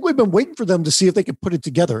think we've been waiting for them to see if they can put it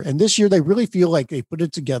together. And this year they really feel like they put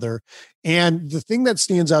it together. And the thing that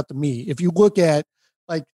stands out to me, if you look at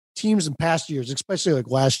like teams in past years, especially like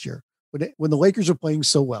last year, when the Lakers were playing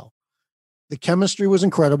so well, the chemistry was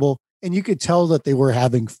incredible. And you could tell that they were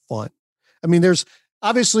having fun. I mean, there's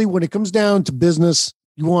obviously, when it comes down to business,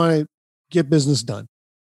 you want to get business done,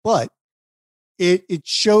 but it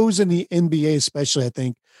shows in the NBA, especially, I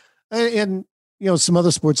think, and some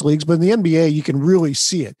other sports leagues, but in the NBA, you can really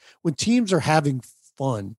see it when teams are having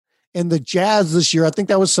fun. And the Jazz this year, I think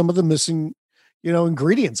that was some of the missing,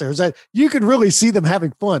 ingredients there, is that you could really see them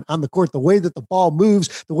having fun on the court, the way that the ball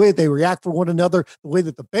moves, the way that they react for one another, the way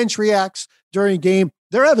that the bench reacts during a game.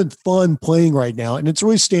 They're having fun playing right now, and it's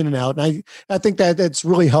really standing out. And I think that that's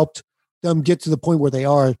really helped them get to the point where they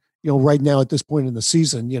are, right now at this point in the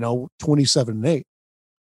season, 27-8.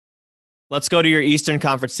 Let's go to your Eastern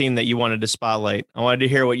Conference team that you wanted to spotlight. I wanted to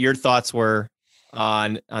hear what your thoughts were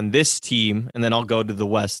on this team, and then I'll go to the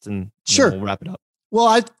West and sure, we'll wrap it up.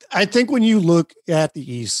 Well, I think when you look at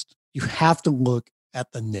the East, you have to look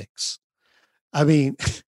at the Knicks. I mean,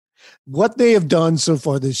 what they have done so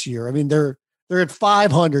far this year. I mean, they're at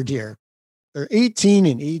 500 here. They're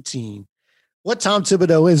 18-18. What Tom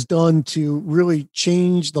Thibodeau has done to really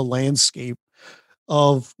change the landscape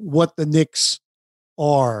of what the Knicks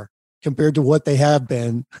are compared to what they have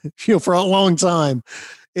been, for a long time,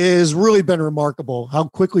 is really been remarkable. How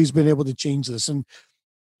quickly he's been able to change this, and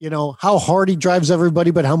how hard he drives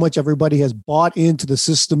everybody, but how much everybody has bought into the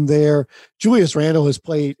system there. Julius Randle has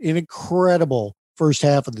played an incredible first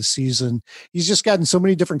half of the season. He's just gotten so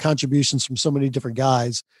many different contributions from so many different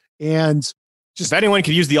guys, and if anyone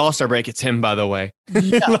could use the All-Star break, it's him, by the way.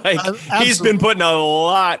 Yeah, he's been putting a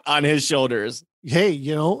lot on his shoulders. Hey,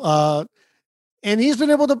 and he's been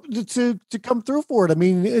able to come through for it. I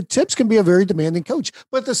mean, Tibbs can be a very demanding coach,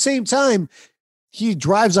 but at the same time, he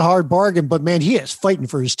drives a hard bargain, but man, he is fighting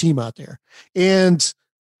for his team out there. And,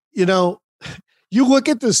 you look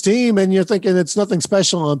at this team and you're thinking it's nothing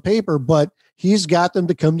special on paper, but he's got them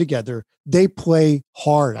to come together. They play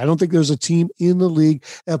hard. I don't think there's a team in the league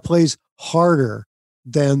that plays harder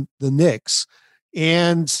than the Knicks.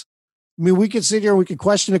 And I mean, we could sit here and we could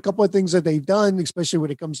question a couple of things that they've done, especially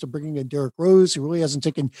when it comes to bringing in Derrick Rose. He really hasn't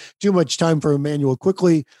taken too much time for Emmanuel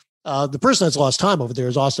Quickly. The person that's lost time over there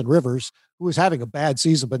is Austin Rivers, who is having a bad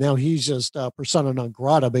season, but now he's just persona non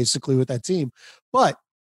grata basically with that team. But,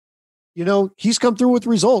 he's come through with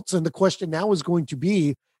results. And the question now is going to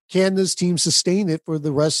be, can this team sustain it for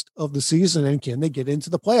the rest of the season? And can they get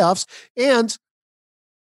into the playoffs? And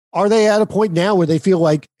are they at a point now where they feel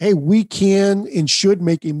like, hey, we can and should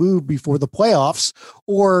make a move before the playoffs,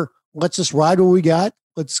 or let's just ride what we got.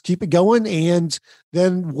 Let's keep it going. And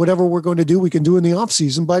then whatever we're going to do, we can do in the off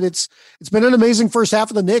season. But it's been an amazing first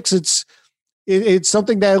half of the Knicks. It's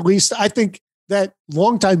something that at least I think that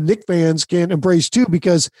longtime Knicks fans can embrace too,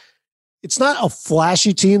 because it's not a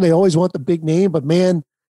flashy team. They always want the big name, but man,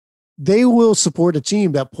 they will support a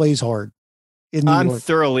team that plays hard. I'm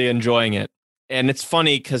thoroughly enjoying it. And it's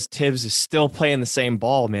funny because Tibbs is still playing the same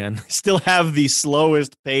ball, man. Still have the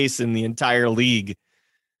slowest pace in the entire league.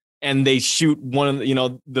 and they shoot one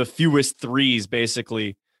of the fewest threes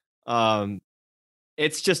basically.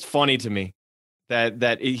 It's just funny to me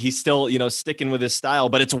that he's still, sticking with his style,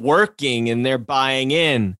 but it's working and they're buying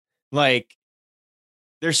in. Like,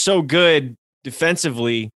 they're so good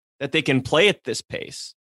defensively that they can play at this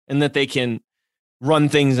pace and that they can run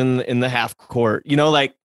things in the half court.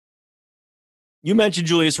 Like you mentioned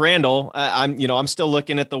Julius Randle. I'm still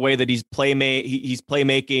looking at the way that he's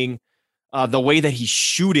playmaking, the way that he's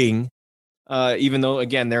shooting, even though,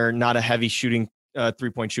 again, they're not a heavy shooting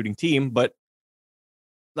 3-point shooting team, but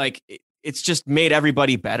like it's just made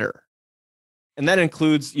everybody better. And that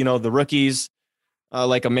includes, the rookies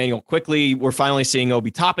like Emmanuel Quickley. We're finally seeing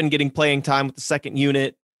Obi Toppin getting playing time with the second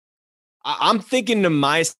unit. I'm thinking to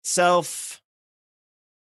myself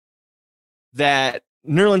that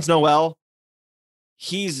Nerlens Noel,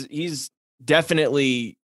 he's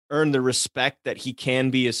definitely earned the respect that he can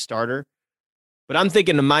be a starter. But I'm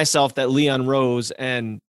thinking to myself that Leon Rose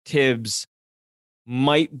and Tibbs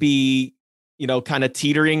might be, kind of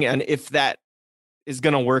teetering. And if that is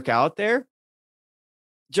going to work out there,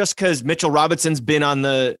 just because Mitchell Robinson's been on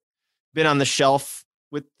the shelf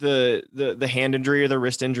with the hand injury or the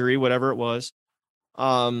wrist injury, whatever it was.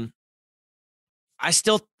 I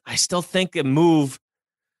still think a move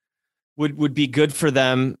would be good for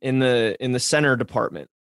them in the center department.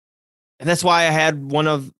 And that's why I had one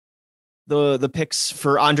of the picks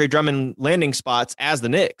for Andre Drummond landing spots as the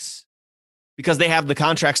Knicks, because they have the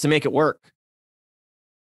contracts to make it work.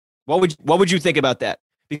 What would you think about that?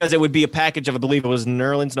 Because it would be a package of, I believe it was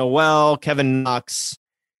Nerlens Noel, Kevin Knox,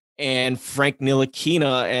 and Frank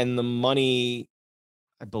Ntilikina, and the money,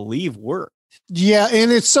 I believe, worked. Yeah, and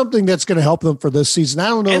it's something that's going to help them for this season. I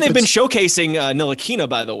don't know. And they've been showcasing Ntilikina,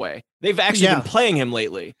 by the way. They've actually been playing him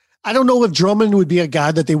lately. I don't know if Drummond would be a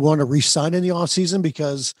guy that they want to re-sign in the offseason,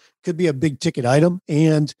 because it could be a big ticket item.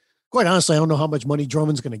 And quite honestly, I don't know how much money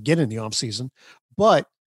Drummond's going to get in the offseason. But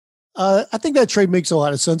I think that trade makes a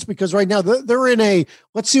lot of sense, because right now they're in a,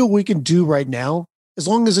 let's see what we can do right now. As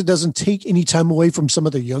long as it doesn't take any time away from some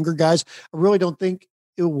of the younger guys, I really don't think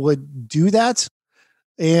it would do that.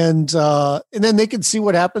 And then they can see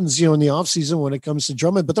what happens, in the offseason when it comes to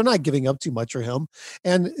Drummond, but they're not giving up too much for him.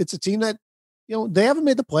 And it's a team that, they haven't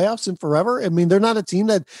made the playoffs in forever. I mean, they're not a team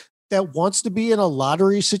that wants to be in a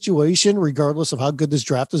lottery situation, regardless of how good this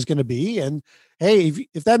draft is going to be. And hey,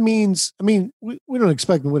 if that means, I mean, we don't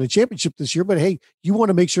expect to win a championship this year, but hey, you want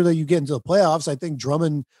to make sure that you get into the playoffs. I think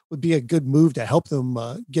Drummond would be a good move to help them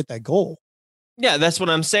get that goal. Yeah, that's what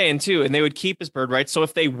I'm saying too. And they would keep his bird rights. So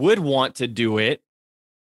if they would want to do it,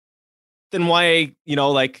 then why,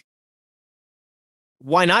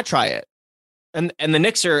 why not try it? And the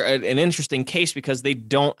Knicks are an interesting case, because they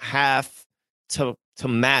don't have to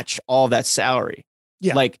match all that salary.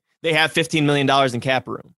 Yeah. Like, they have $15 million in cap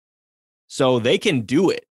room, so they can do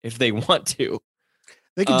it if they want to.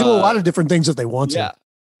 They can do a lot of different things if they want to. Yeah.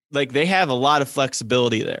 Like, they have a lot of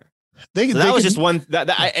flexibility there. That was just one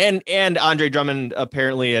and Andre Drummond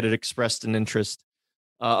apparently had expressed an interest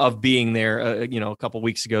of being there. A couple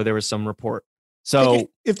weeks ago, there was some report. So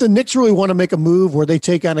if the Knicks really want to make a move where they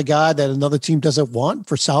take on a guy that another team doesn't want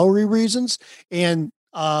for salary reasons, and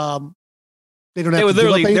they don't have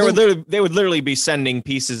they would literally be sending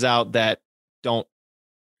pieces out that don't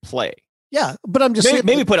play. Yeah, but I'm just saying,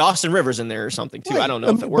 maybe put Austin Rivers in there or something too. Right. I don't know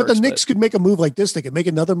if it works. But the Knicks could make a move like this. They could make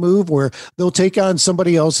another move where they'll take on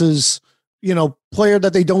somebody else's, player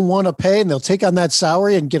that they don't want to pay, and they'll take on that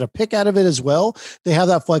salary and get a pick out of it as well. They have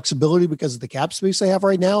that flexibility because of the cap space they have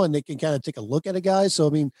right now, and they can kind of take a look at a guy. So, I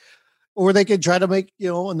mean, or they could try to make,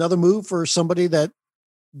 another move for somebody that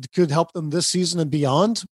could help them this season and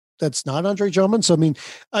beyond. That's not Andre Drummond. So, I mean,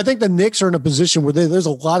 I think the Knicks are in a position where there's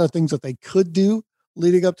a lot of things that they could do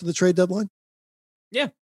leading up to the trade deadline. Yeah.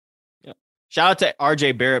 Shout out to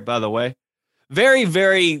RJ Barrett, by the way. Very,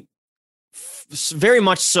 very, very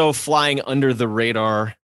much so flying under the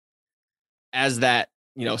radar as that,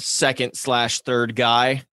 second/third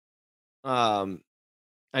guy.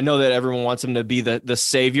 I know that everyone wants him to be the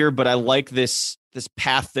savior, but I like this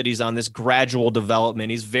path that he's on, this gradual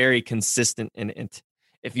development. He's very consistent in it.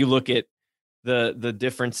 If you look at the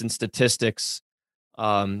difference in statistics,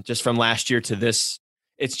 just from last year to this,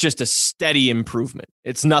 it's just a steady improvement.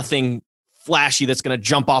 It's nothing flashy that's going to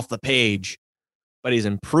jump off the page, but he's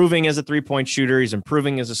improving as a 3-point shooter. He's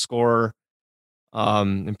improving as a scorer,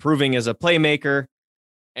 improving as a playmaker.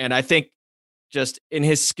 And I think just in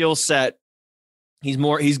his skill set, he's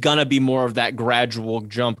going to be more of that gradual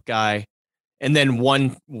jump guy. And then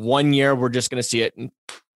one year, we're just going to see it, and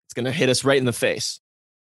it's going to hit us right in the face.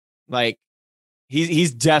 Like,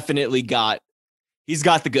 he's definitely got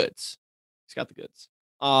the goods. He's got the goods.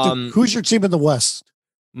 Who's your team in the West?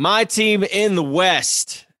 My team in the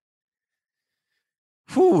West.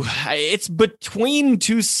 Whew, it's between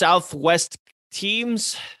two Southwest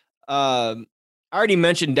teams. I already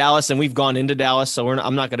mentioned Dallas, and we've gone into Dallas, so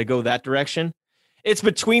I'm not going to go that direction. It's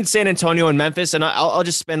between San Antonio and Memphis, and I'll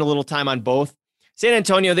just spend a little time on both. San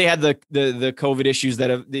Antonio, they had the COVID issues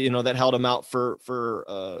that held them out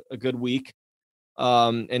for a good week,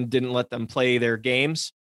 and didn't let them play their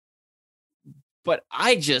games. But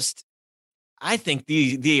I think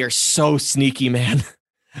they are so sneaky, man.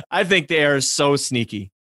 I think they are so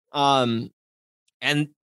sneaky. And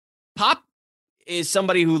Pop is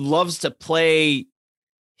somebody who loves to play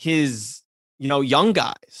his, young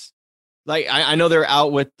guys. Like I know they're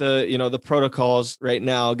out with the protocols right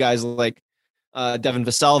now. Guys like Devin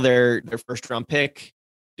Vassell, their first round pick,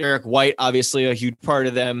 Derek White, obviously a huge part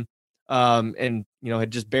of them. And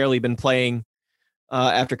had just barely been playing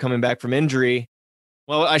after coming back from injury.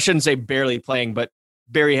 Well, I shouldn't say barely playing, but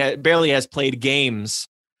barely has played games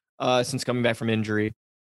since coming back from injury.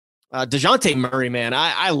 DeJounte Murray, man,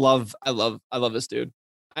 I love this dude.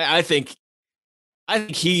 I think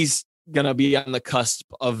he's gonna be on the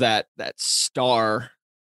cusp of that star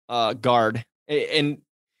guard. And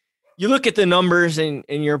you look at the numbers, and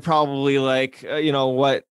you're probably like,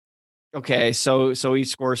 what? Okay, so he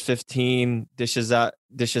scores 15, dishes out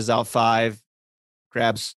 5,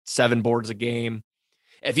 grabs 7 boards a game.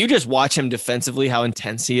 If you just watch him defensively, how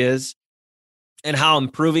intense he is and how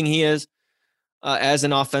improving he is as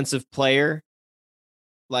an offensive player,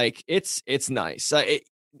 like it's nice.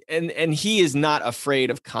 And he is not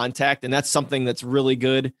afraid of contact. And that's something that's really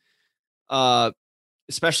good,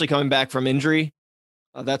 especially coming back from injury.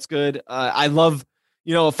 That's good. I love,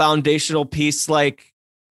 a foundational piece like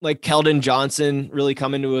Keldon Johnson really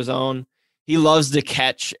come into his own. He loves to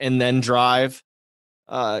catch and then drive.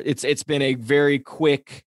 It's been a very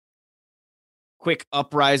quick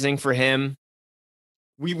uprising for him.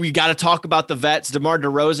 We got to talk about the vets. DeMar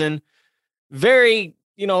DeRozan, very,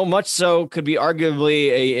 much so could be arguably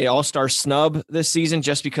a all-star snub this season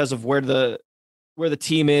just because of where the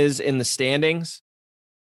team is in the standings.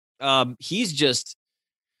 He's just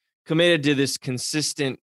committed to this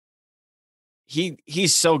consistent.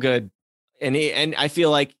 He's so good, and I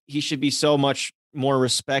feel like he should be so much more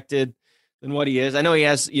respected than what he is. I know he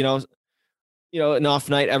has, an off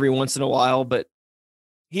night every once in a while, but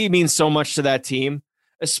he means so much to that team,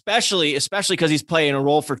 especially because he's playing a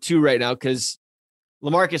role for 2 right now. Because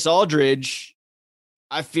LaMarcus Aldridge,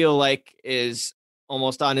 I feel like, is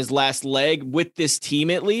almost on his last leg with this team,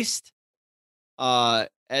 at least, has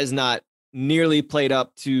not nearly played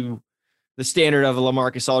up to the standard of a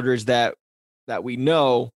LaMarcus Aldridge that we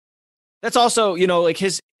know. That's also, like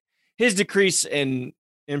his decrease in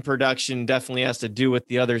production definitely has to do with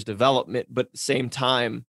the others' development, but at the same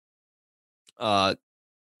time,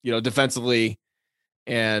 defensively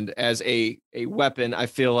and as a weapon, I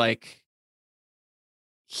feel like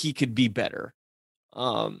he could be better.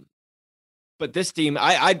 But this team,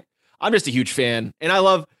 I'm just a huge fan, and I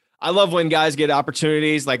love when guys get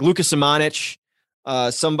opportunities like Luka Samanic,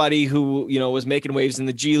 somebody who was making waves in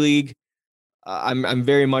the G League. I'm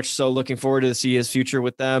very much so looking forward to see his future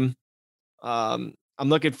with them. I'm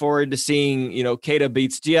looking forward to seeing, Keita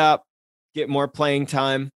Bates-Diop get more playing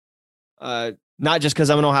time. Not just because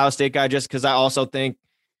I'm an Ohio State guy, just because I also think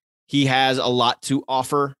he has a lot to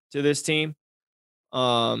offer to this team.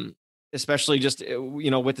 Especially just,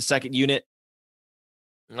 with the second unit.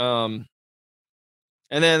 And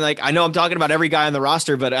then, I know I'm talking about every guy on the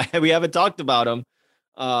roster, but we haven't talked about them.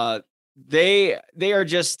 They are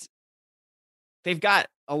just, they've got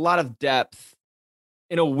a lot of depth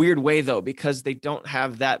in a weird way, though, because they don't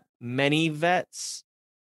have that many vets,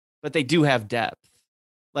 but they do have depth.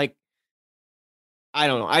 I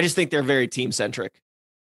don't know. I just think they're very team centric.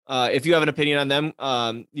 If you have an opinion on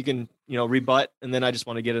them, you can, rebut. And then I just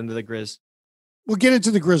want to get into the Grizz. We'll get into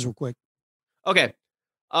the Grizz real quick. Okay.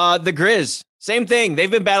 The Grizz, same thing. They've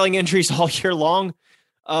been battling injuries all year long.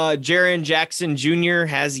 Jaren Jackson Jr.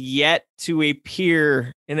 has yet to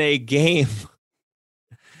appear in a game.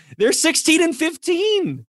 They're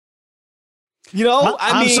 16-15.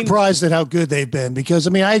 I'm surprised at how good they've been because,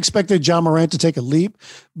 I expected John Morant to take a leap,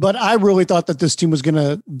 but I really thought that this team was going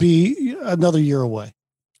to be another year away.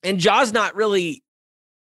 And Ja's not really.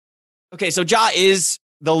 Okay, so Ja is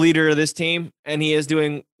the leader of this team, and he is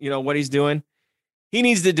doing, what he's doing. He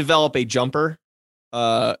needs to develop a jumper,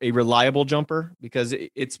 a reliable jumper, because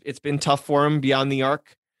it's been tough for him beyond the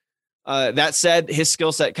arc. That said, his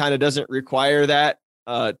skill set kind of doesn't require that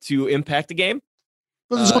to impact the game.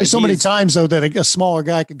 But there's only so many times, though, that a smaller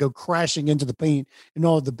guy could go crashing into the paint and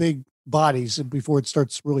all the big bodies before it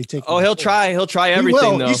starts really taking. Oh, he'll try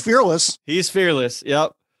everything though. He's fearless. He's fearless.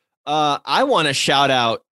 Yep. I want to shout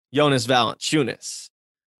out Jonas Valanciunas.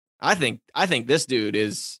 I think this dude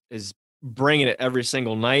is bringing it every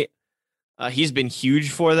single night. He's been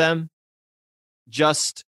huge for them.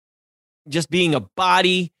 Just being a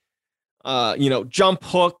body, jump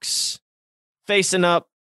hooks, facing up,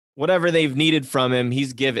 whatever they've needed from him,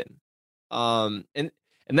 he's given.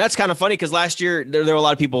 And that's kind of funny because last year there were a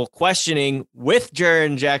lot of people questioning with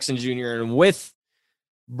Jaren Jackson Jr. and with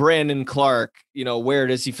Brandon Clark, where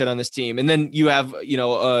does he fit on this team? And then you have,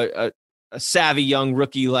 a savvy young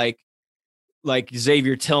rookie like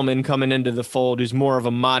Xavier Tillman coming into the fold, who's more of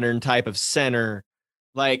a modern type of center.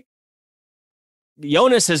 Like,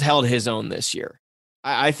 Jonas has held his own this year.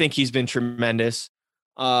 I think he's been tremendous.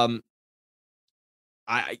 You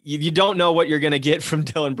don't know what you're going to get from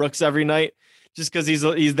Dillon Brooks every night just because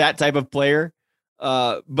he's that type of player.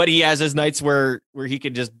 But he has his nights where he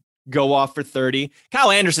could just go off for 30.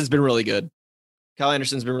 Kyle Anderson's been really good.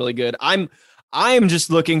 I'm just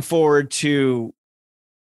looking forward to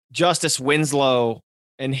Justice Winslow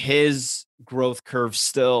and his growth curve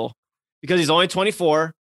still, because he's only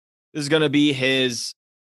 24. This is going to be his,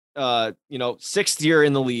 6th year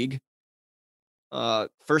in the league.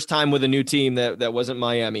 First time with a new team that wasn't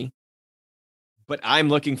Miami. But I'm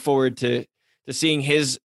looking forward to seeing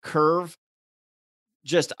his curve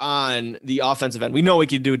just on the offensive end. We know he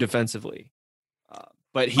can do it defensively,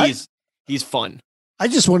 but he's fun. I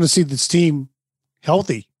just want to see this team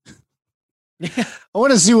healthy. I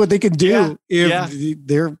want to see what they can do if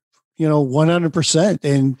they're 100%.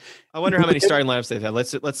 And I wonder how many starting lineups they've had.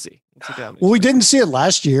 Let's see. Well, we didn't see it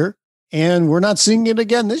last year, and we're not seeing it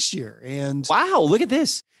again this year. And wow, look at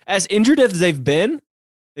this. As injured as they've been,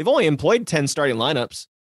 they've only employed 10 starting lineups.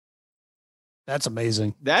 That's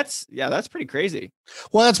amazing. That's pretty crazy.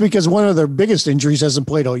 Well, that's because one of their biggest injuries hasn't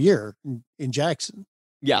played all year in Jackson.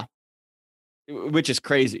 Yeah. Which is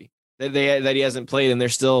crazy that he hasn't played and they're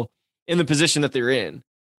still in the position that they're in.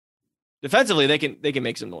 Defensively, they can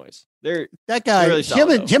make some noise. That guy, really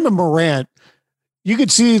solid, him and Morant, you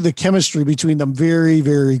could see the chemistry between them very,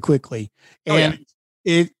 very quickly. And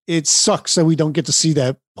it sucks that we don't get to see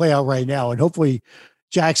that play out right now. And hopefully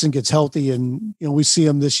Jackson gets healthy and we see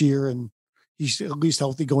him this year and he's at least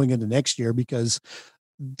healthy going into next year, because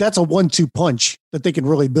that's a 1-2 punch that they can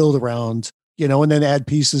really build around, and then add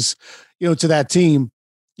pieces, to that team.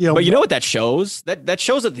 But you know what that shows? That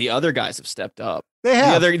shows that the other guys have stepped up. They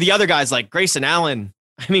have. The other guys like Grayson Allen.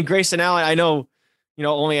 I mean, Grayson Allen, I know,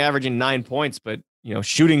 only averaging 9 points, but,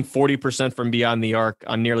 shooting 40% from beyond the arc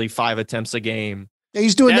on nearly 5 attempts a game. Yeah,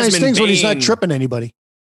 he's doing nice things when he's not tripping anybody.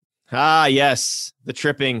 Ah, yes. The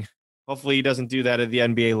tripping. Hopefully he doesn't do that at the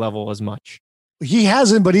NBA level as much. He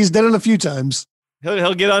hasn't, but he's done it a few times.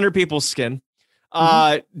 He'll get under people's skin.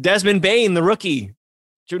 Desmond Bane, the rookie,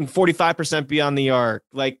 shooting 45% beyond the arc.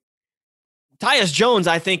 Like, Tyus Jones,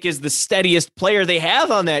 I think, is the steadiest player they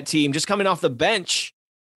have on that team, just coming off the bench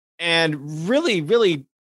and really, really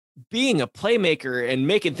being a playmaker and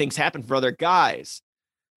making things happen for other guys.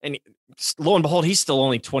 And lo and behold, he's still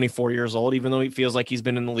only 24 years old, even though he feels like he's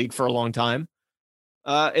been in the league for a long time.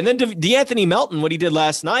 And then DeAnthony Melton, what he did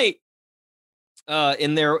last night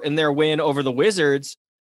in their win over the Wizards,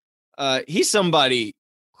 he's somebody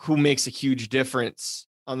who makes a huge difference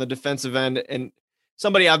on the defensive end and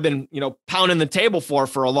somebody I've been, pounding the table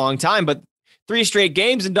for a long time, but 3 straight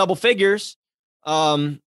games in double figures,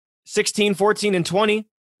 16, 14, and 20.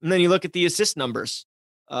 And then you look at the assist numbers,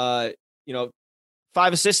 5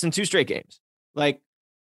 assists in 2 straight games. Like,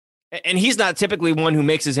 and he's not typically one who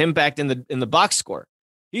makes his impact in the box score.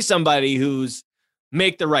 He's somebody who's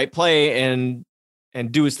make the right play and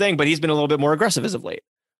do his thing, but he's been a little bit more aggressive as of late.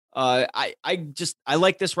 I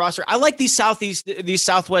like this roster. I like these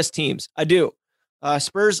Southwest teams. I do.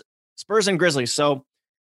 Spurs and Grizzlies. So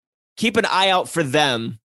keep an eye out for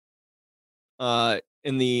them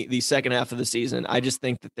in the second half of the season. I just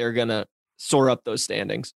think that they're going to soar up those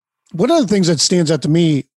standings. One of the things that stands out to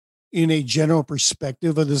me in a general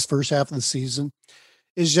perspective of this first half of the season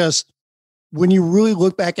is just when you really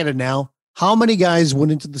look back at it now, how many guys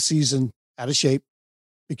went into the season out of shape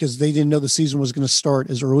because they didn't know the season was going to start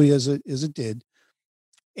as early as it did.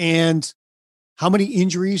 And how many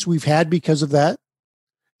injuries we've had because of that.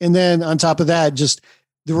 And then on top of that, just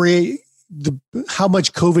how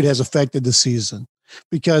much COVID has affected the season,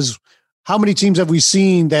 because how many teams have we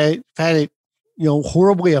seen that had it,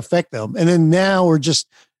 horribly affect them? And then now we're just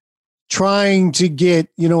trying to get,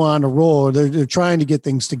 on a roll. They're trying to get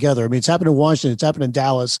things together. I mean, it's happened in Washington. It's happened in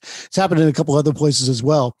Dallas. It's happened in a couple other places as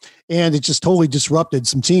well. And it just totally disrupted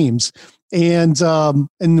some teams. And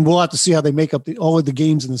we'll have to see how they make up all of the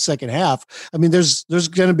games in the second half. I mean, there's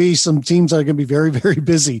going to be some teams that are going to be very, very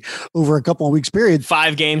busy over a couple of weeks period.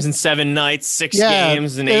 5 games in 7 nights, 6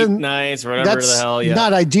 games in 8 nights, whatever the hell. Yeah,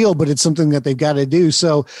 not ideal, but it's something that they've got to do.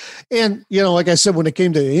 So, and like I said, when it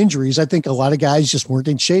came to injuries, I think a lot of guys just weren't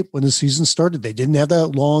in shape when the season started. They didn't have that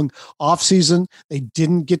long off season. They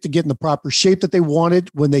didn't get in the proper shape that they wanted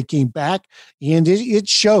when they came back, and it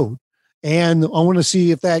showed. And I want to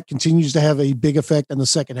see if that continues to have a big effect on the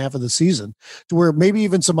second half of the season, to where maybe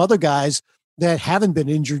even some other guys that haven't been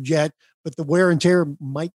injured yet, but the wear and tear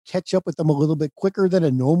might catch up with them a little bit quicker than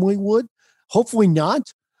it normally would. Hopefully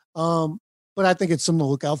not. But I think it's something to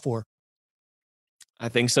look out for. I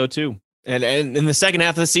think so too. And in the second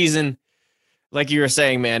half of the season, like you were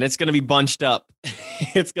saying, man, it's going to be bunched up.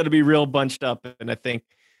 It's going to be real bunched up. And I think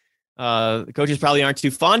the coaches probably aren't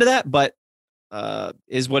too fond of that, but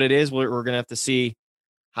is what it is. We're going to have to see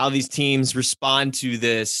how these teams respond to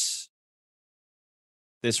this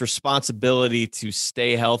responsibility to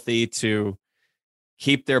stay healthy, to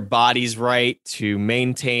keep their bodies right, to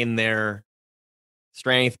maintain their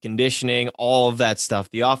strength, conditioning, all of that stuff,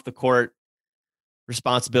 the off the court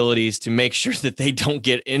responsibilities to make sure that they don't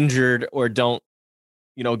get injured or don't,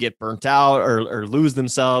 get burnt out or lose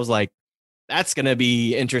themselves. Like, that's going to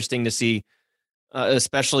be interesting to see.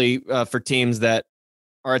 Especially for teams that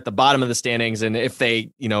are at the bottom of the standings. And if they,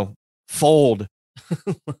 fold,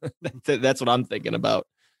 that's what I'm thinking about.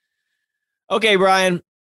 Okay, Brian.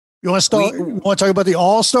 You want to talk about the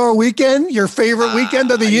All-Star weekend, your favorite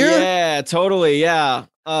weekend of the year? Yeah, totally. Yeah.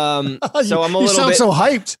 So I'm a little bit. You sound so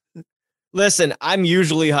hyped. Listen, I'm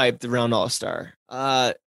usually hyped around All-Star.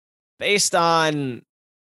 Based on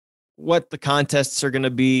what the contests are going to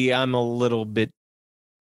be, I'm a little bit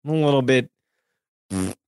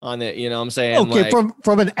on it, what I'm saying? Okay,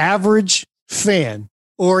 from an average fan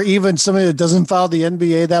or even somebody that doesn't follow the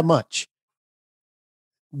NBA that much,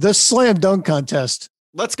 the slam dunk contest.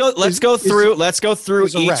 Let's go through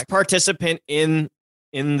each participant in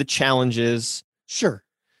the challenges. Sure.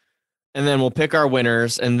 And then we'll pick our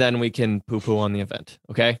winners, and then we can poo-poo on the event.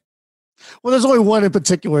 Okay. Well, there's only one in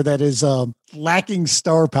particular that is lacking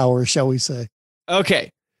star power, shall we say.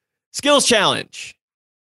 Okay. Skills challenge.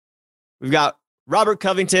 We've got Robert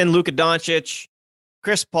Covington, Luka Doncic,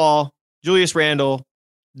 Chris Paul, Julius Randle,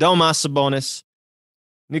 Domas Sabonis,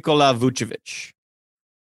 Nikola Vucevic.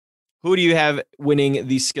 Who do you have winning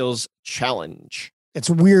the skills challenge? It's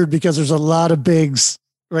weird because there's a lot of bigs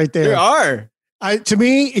right there. There are. To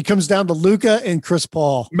me, it comes down to Luka and Chris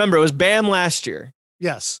Paul. Remember, it was Bam last year.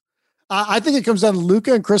 Yes. I think it comes down to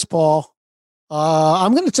Luka and Chris Paul.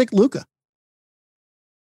 I'm going to take Luka.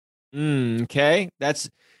 Okay. I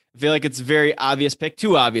feel like it's a very obvious pick.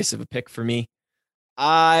 Too obvious of a pick for me.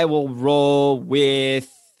 I will roll with.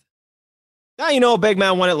 Big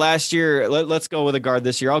man won it last year. Let's go with a guard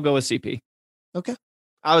this year. I'll go with CP. Okay.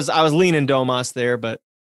 I was leaning Domas there, but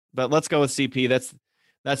let's go with CP.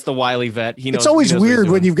 That's the wily vet. It's always weird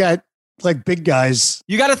when you've got like big guys.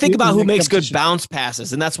 You got to think about who makes good bounce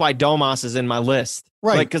passes, and that's why Domas is in my list.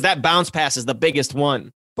 Right. Because that bounce pass is the biggest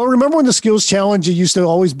one. But remember when the skills challenge, it used to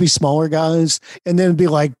always be smaller guys, and then it'd be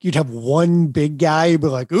like you'd have one big guy, you'd be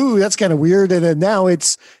like, ooh, that's kind of weird. And then now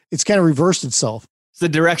it's kind of reversed itself. It's the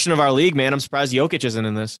direction of our league, man. I'm surprised Jokic isn't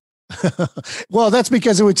in this. Well, that's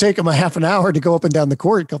because it would take him a half an hour to go up and down the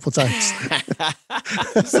court a couple of times.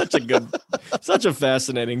 Such a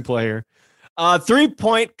fascinating player.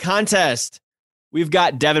 3-point contest. We've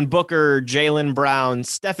got Devin Booker, Jaylen Brown,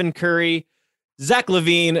 Stephen Curry, Zach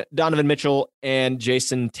LaVine, Donovan Mitchell, and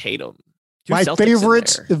Jason Tatum. My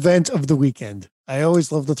favorite event of the weekend. I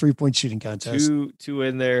always love the 3-point shooting contest. Two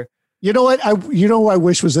in there. You know what? Who I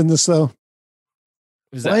wish was in this though?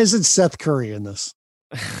 Why isn't Seth Curry in this?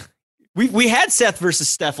 We had Seth versus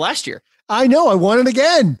Steph last year. I know. I want it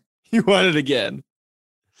again. You want it again?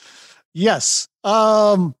 Yes.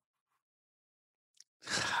 Who's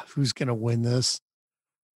gonna win this?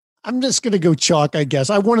 I'm just gonna go chalk, I guess.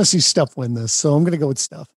 I want to see Steph win this, so I'm gonna go with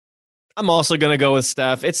Steph. I'm also gonna go with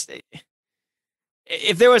Steph. If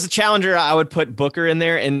there was a challenger, I would put Booker in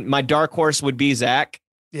there, and my dark horse would be Zach.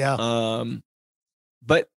 Yeah.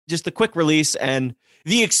 But just the quick release and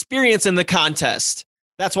the experience in the contest.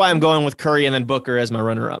 That's why I'm going with Curry and then Booker as my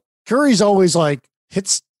runner-up. Curry's always like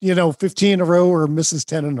hits, 15 in a row or misses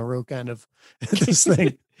 10 in a row kind of this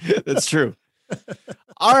thing. That's true.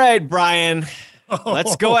 All right, Brian,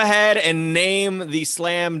 let's go ahead and name the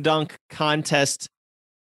slam dunk contest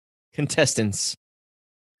contestants.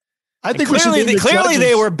 I think clearly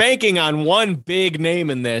they were banking on one big name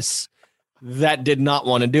in this that did not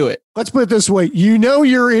want to do it. Let's put it this way.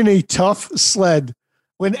 You're in a tough sled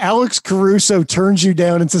when Alex Caruso turns you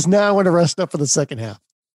down and says, "No, I want to rest up for the second half."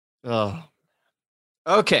 Oh,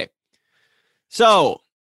 okay. So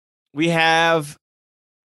we have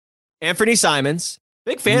Anthony Simons.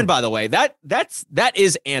 Big fan, by the way. That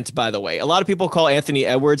is Ant, by the way. A lot of people call Anthony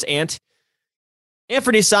Edwards Ant.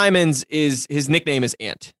 Anthony Simons his nickname is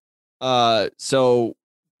Ant. So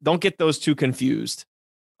don't get those two confused.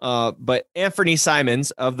 But Anthony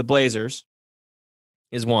Simons of the Blazers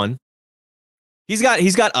is one. He's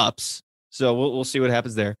got ups. So we'll see what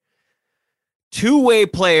happens there. Two-way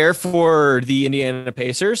player for the Indiana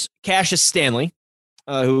Pacers, Cassius Stanley,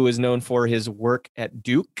 who is known for his work at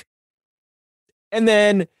Duke. And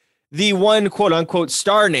then the one quote-unquote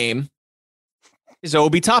star name is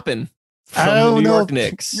Obi Toppin from the New York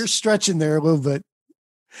Knicks. You're stretching there a little bit.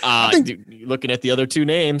 Dude, looking at the other two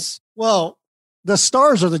names. Well, the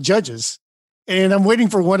stars are the judges, and I'm waiting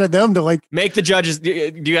for one of them to make the judges. Do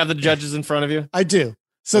you have the judges in front of you? I do.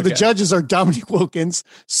 So The judges are Dominique Wilkins,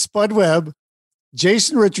 Spud Webb,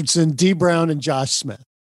 Jason Richardson, D. Brown, and Josh Smith.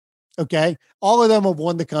 Okay. All of them have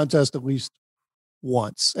won the contest at least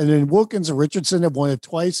once. And then Wilkins and Richardson have won it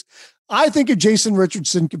twice. I think if Jason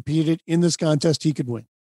Richardson competed in this contest, he could win.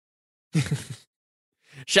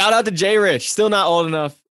 Shout out to Jay Rich. Still not old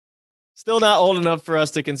enough. Still not old enough for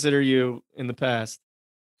us to consider you in the past.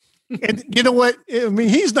 And you know what? I mean,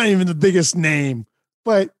 he's not even the biggest name,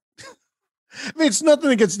 but I mean, it's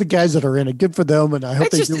nothing against the guys that are in it. Good for them, and I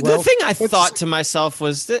hope they do well. The thing I thought to myself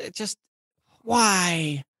was just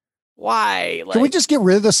why? Can we just get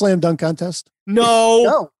rid of the slam dunk contest?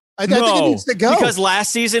 No. I think it needs to go. Because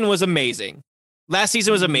last season was amazing.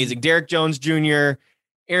 Derek Jones Jr.,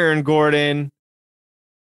 Aaron Gordon.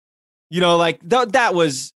 That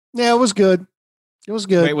was. Yeah, it was good. It was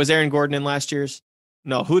good. Wait, was Aaron Gordon in last year's?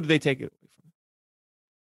 No, who did they take it from?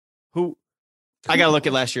 Who? I got to look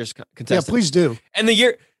at last year's contestant. Yeah, please do. And the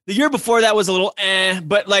year before that was a little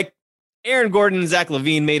but Aaron Gordon and Zach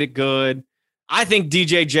LaVine made it good. I think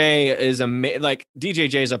DJJ is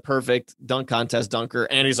DJJ is a perfect dunk contest dunker,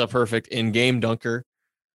 and he's a perfect in-game dunker.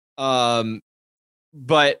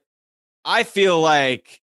 But I feel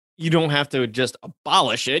like you don't have to just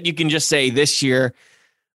abolish it. You can just say this year,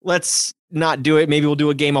 let's not do it. Maybe we'll do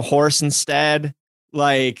a game of horse instead.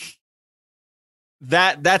 That's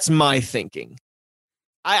my thinking.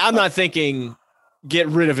 I'm not thinking get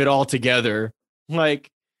rid of it altogether.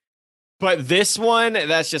 But this one,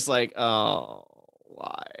 that's just oh,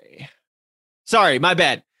 why? Sorry, my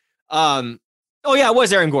bad. Oh yeah, it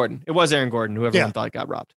was Aaron Gordon. Who everyone thought got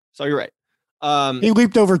robbed. So you're right. He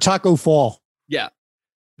leaped over Taco Fall. Yeah.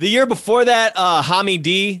 The year before that, Hami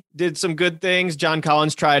D did some good things. John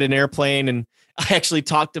Collins tried an airplane, and I actually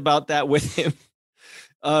talked about that with him.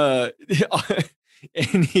 And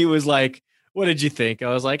he was like, what did you think?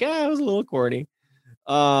 I was like, it was a little corny.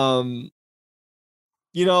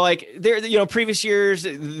 Previous years,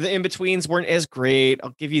 the in-betweens weren't as great.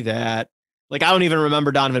 I'll give you that. I don't even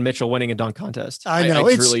remember Donovan Mitchell winning a dunk contest. I know.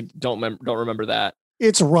 I really don't remember that.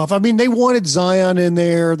 It's rough. I mean, they wanted Zion in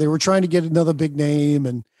there. They were trying to get another big name,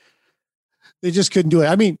 and they just couldn't do it.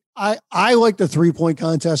 I mean, I like the 3-point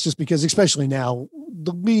contest just because, especially now,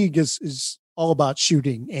 the league is all about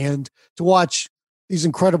shooting, and to watch these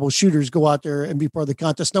incredible shooters go out there and be part of the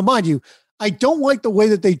contest. Now, mind you, I don't like the way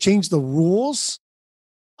that they changed the rules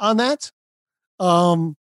on that.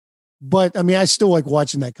 But I mean, I still like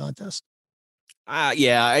watching that contest.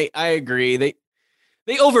 Yeah, I agree. They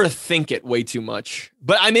overthink it way too much,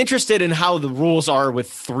 but I'm interested in how the rules are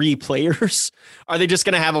with 3 players. Are they just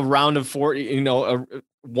going to have a round of 4,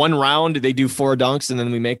 one round? They do 4 dunks and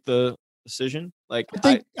then we make the decision. I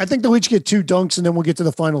think they'll each get 2 dunks, and then we'll get to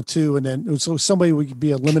the final 2, and then so somebody would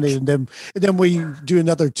be eliminated, and then we do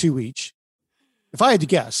another 2 each. If I had to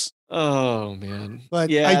guess. Oh man, but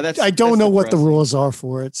yeah, I don't know what the rules are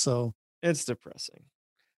for it, so it's depressing.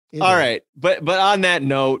 All right, but on that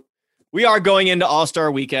note, we are going into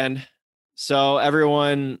All-Star Weekend, so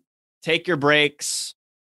everyone take your breaks.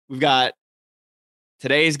 We've got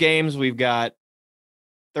today's games, we've got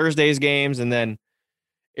Thursday's games, and then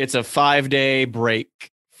it's a 5-day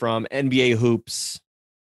break from NBA hoops,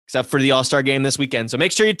 except for the All-Star game this weekend. So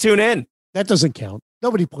make sure you tune in. That doesn't count.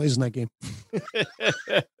 Nobody plays in that game.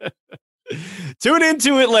 Tune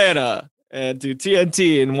into Atlanta and to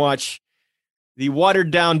TNT and watch the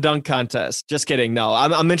watered down dunk contest. Just kidding. No,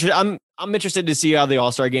 I'm interested to see how the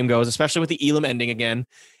All-Star game goes, especially with the Elam ending again.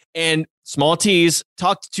 And small tease,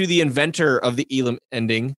 talked to the inventor of the Elam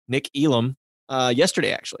ending, Nick Elam,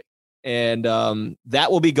 yesterday, actually. And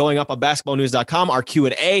that will be going up on basketballnews.com, our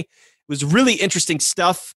Q&A. It was really interesting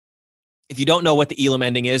stuff. If you don't know what the Elam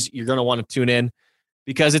ending is, you're going to want to tune in.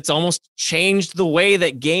 because it's almost changed the way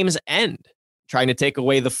that games end, trying to take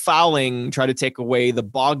away the fouling, try to take away the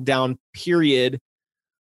bogged down period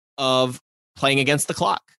of playing against the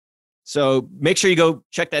clock. So make sure you go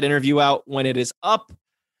check that interview out when it is up.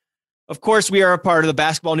 Of course, we are a part of the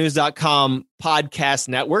basketballnews.com podcast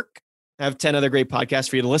network. I have 10 other great podcasts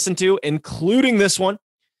for you to listen to, including this one,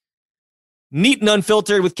 Neat and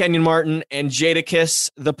Unfiltered with Kenyon Martin and Jadakiss,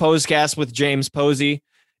 the Posecast with James Posey,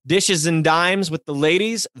 Dishes and Dimes with the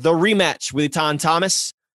ladies, The Rematch with Etan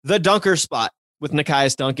Thomas, The Dunker Spot with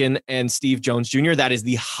Nekias Duncan and Steve Jones Jr. That is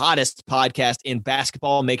the hottest podcast in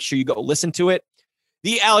basketball. Make sure you go listen to it.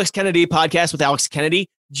 The Alex Kennedy Podcast with Alex Kennedy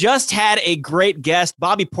just had a great guest,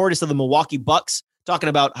 Bobby Portis of the Milwaukee Bucks, talking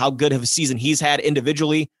about how good of a season he's had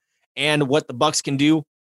individually and what the Bucks can do.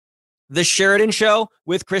 The Sheridan Show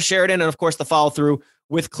with Chris Sheridan, and of course the follow through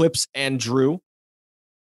with Clips and Drew. You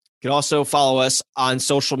can also follow us on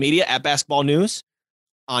social media at Basketball News,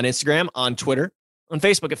 on Instagram, on Twitter, on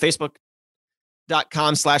Facebook at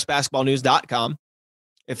facebook.com/basketballnews.com,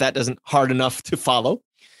 if that doesn't hard enough to follow.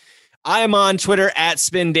 I am on Twitter at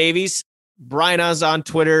Spin Davies. Brian is on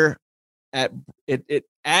Twitter at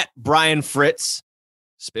Brian Fritz.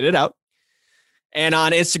 Spit it out. And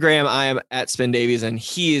on Instagram, I am at Spin Davies, and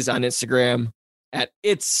he is on Instagram at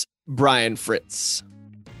It's Brian Fritz.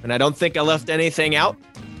 And I don't think I left anything out.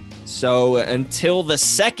 So until the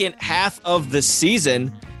second half of the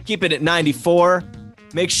season, keep it at 94.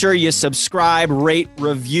 Make sure you subscribe, rate,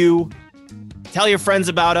 review. Tell your friends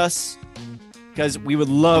about us, because we would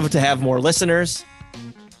love to have more listeners.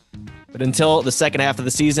 But until the second half of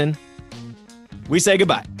the season, we say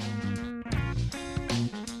goodbye.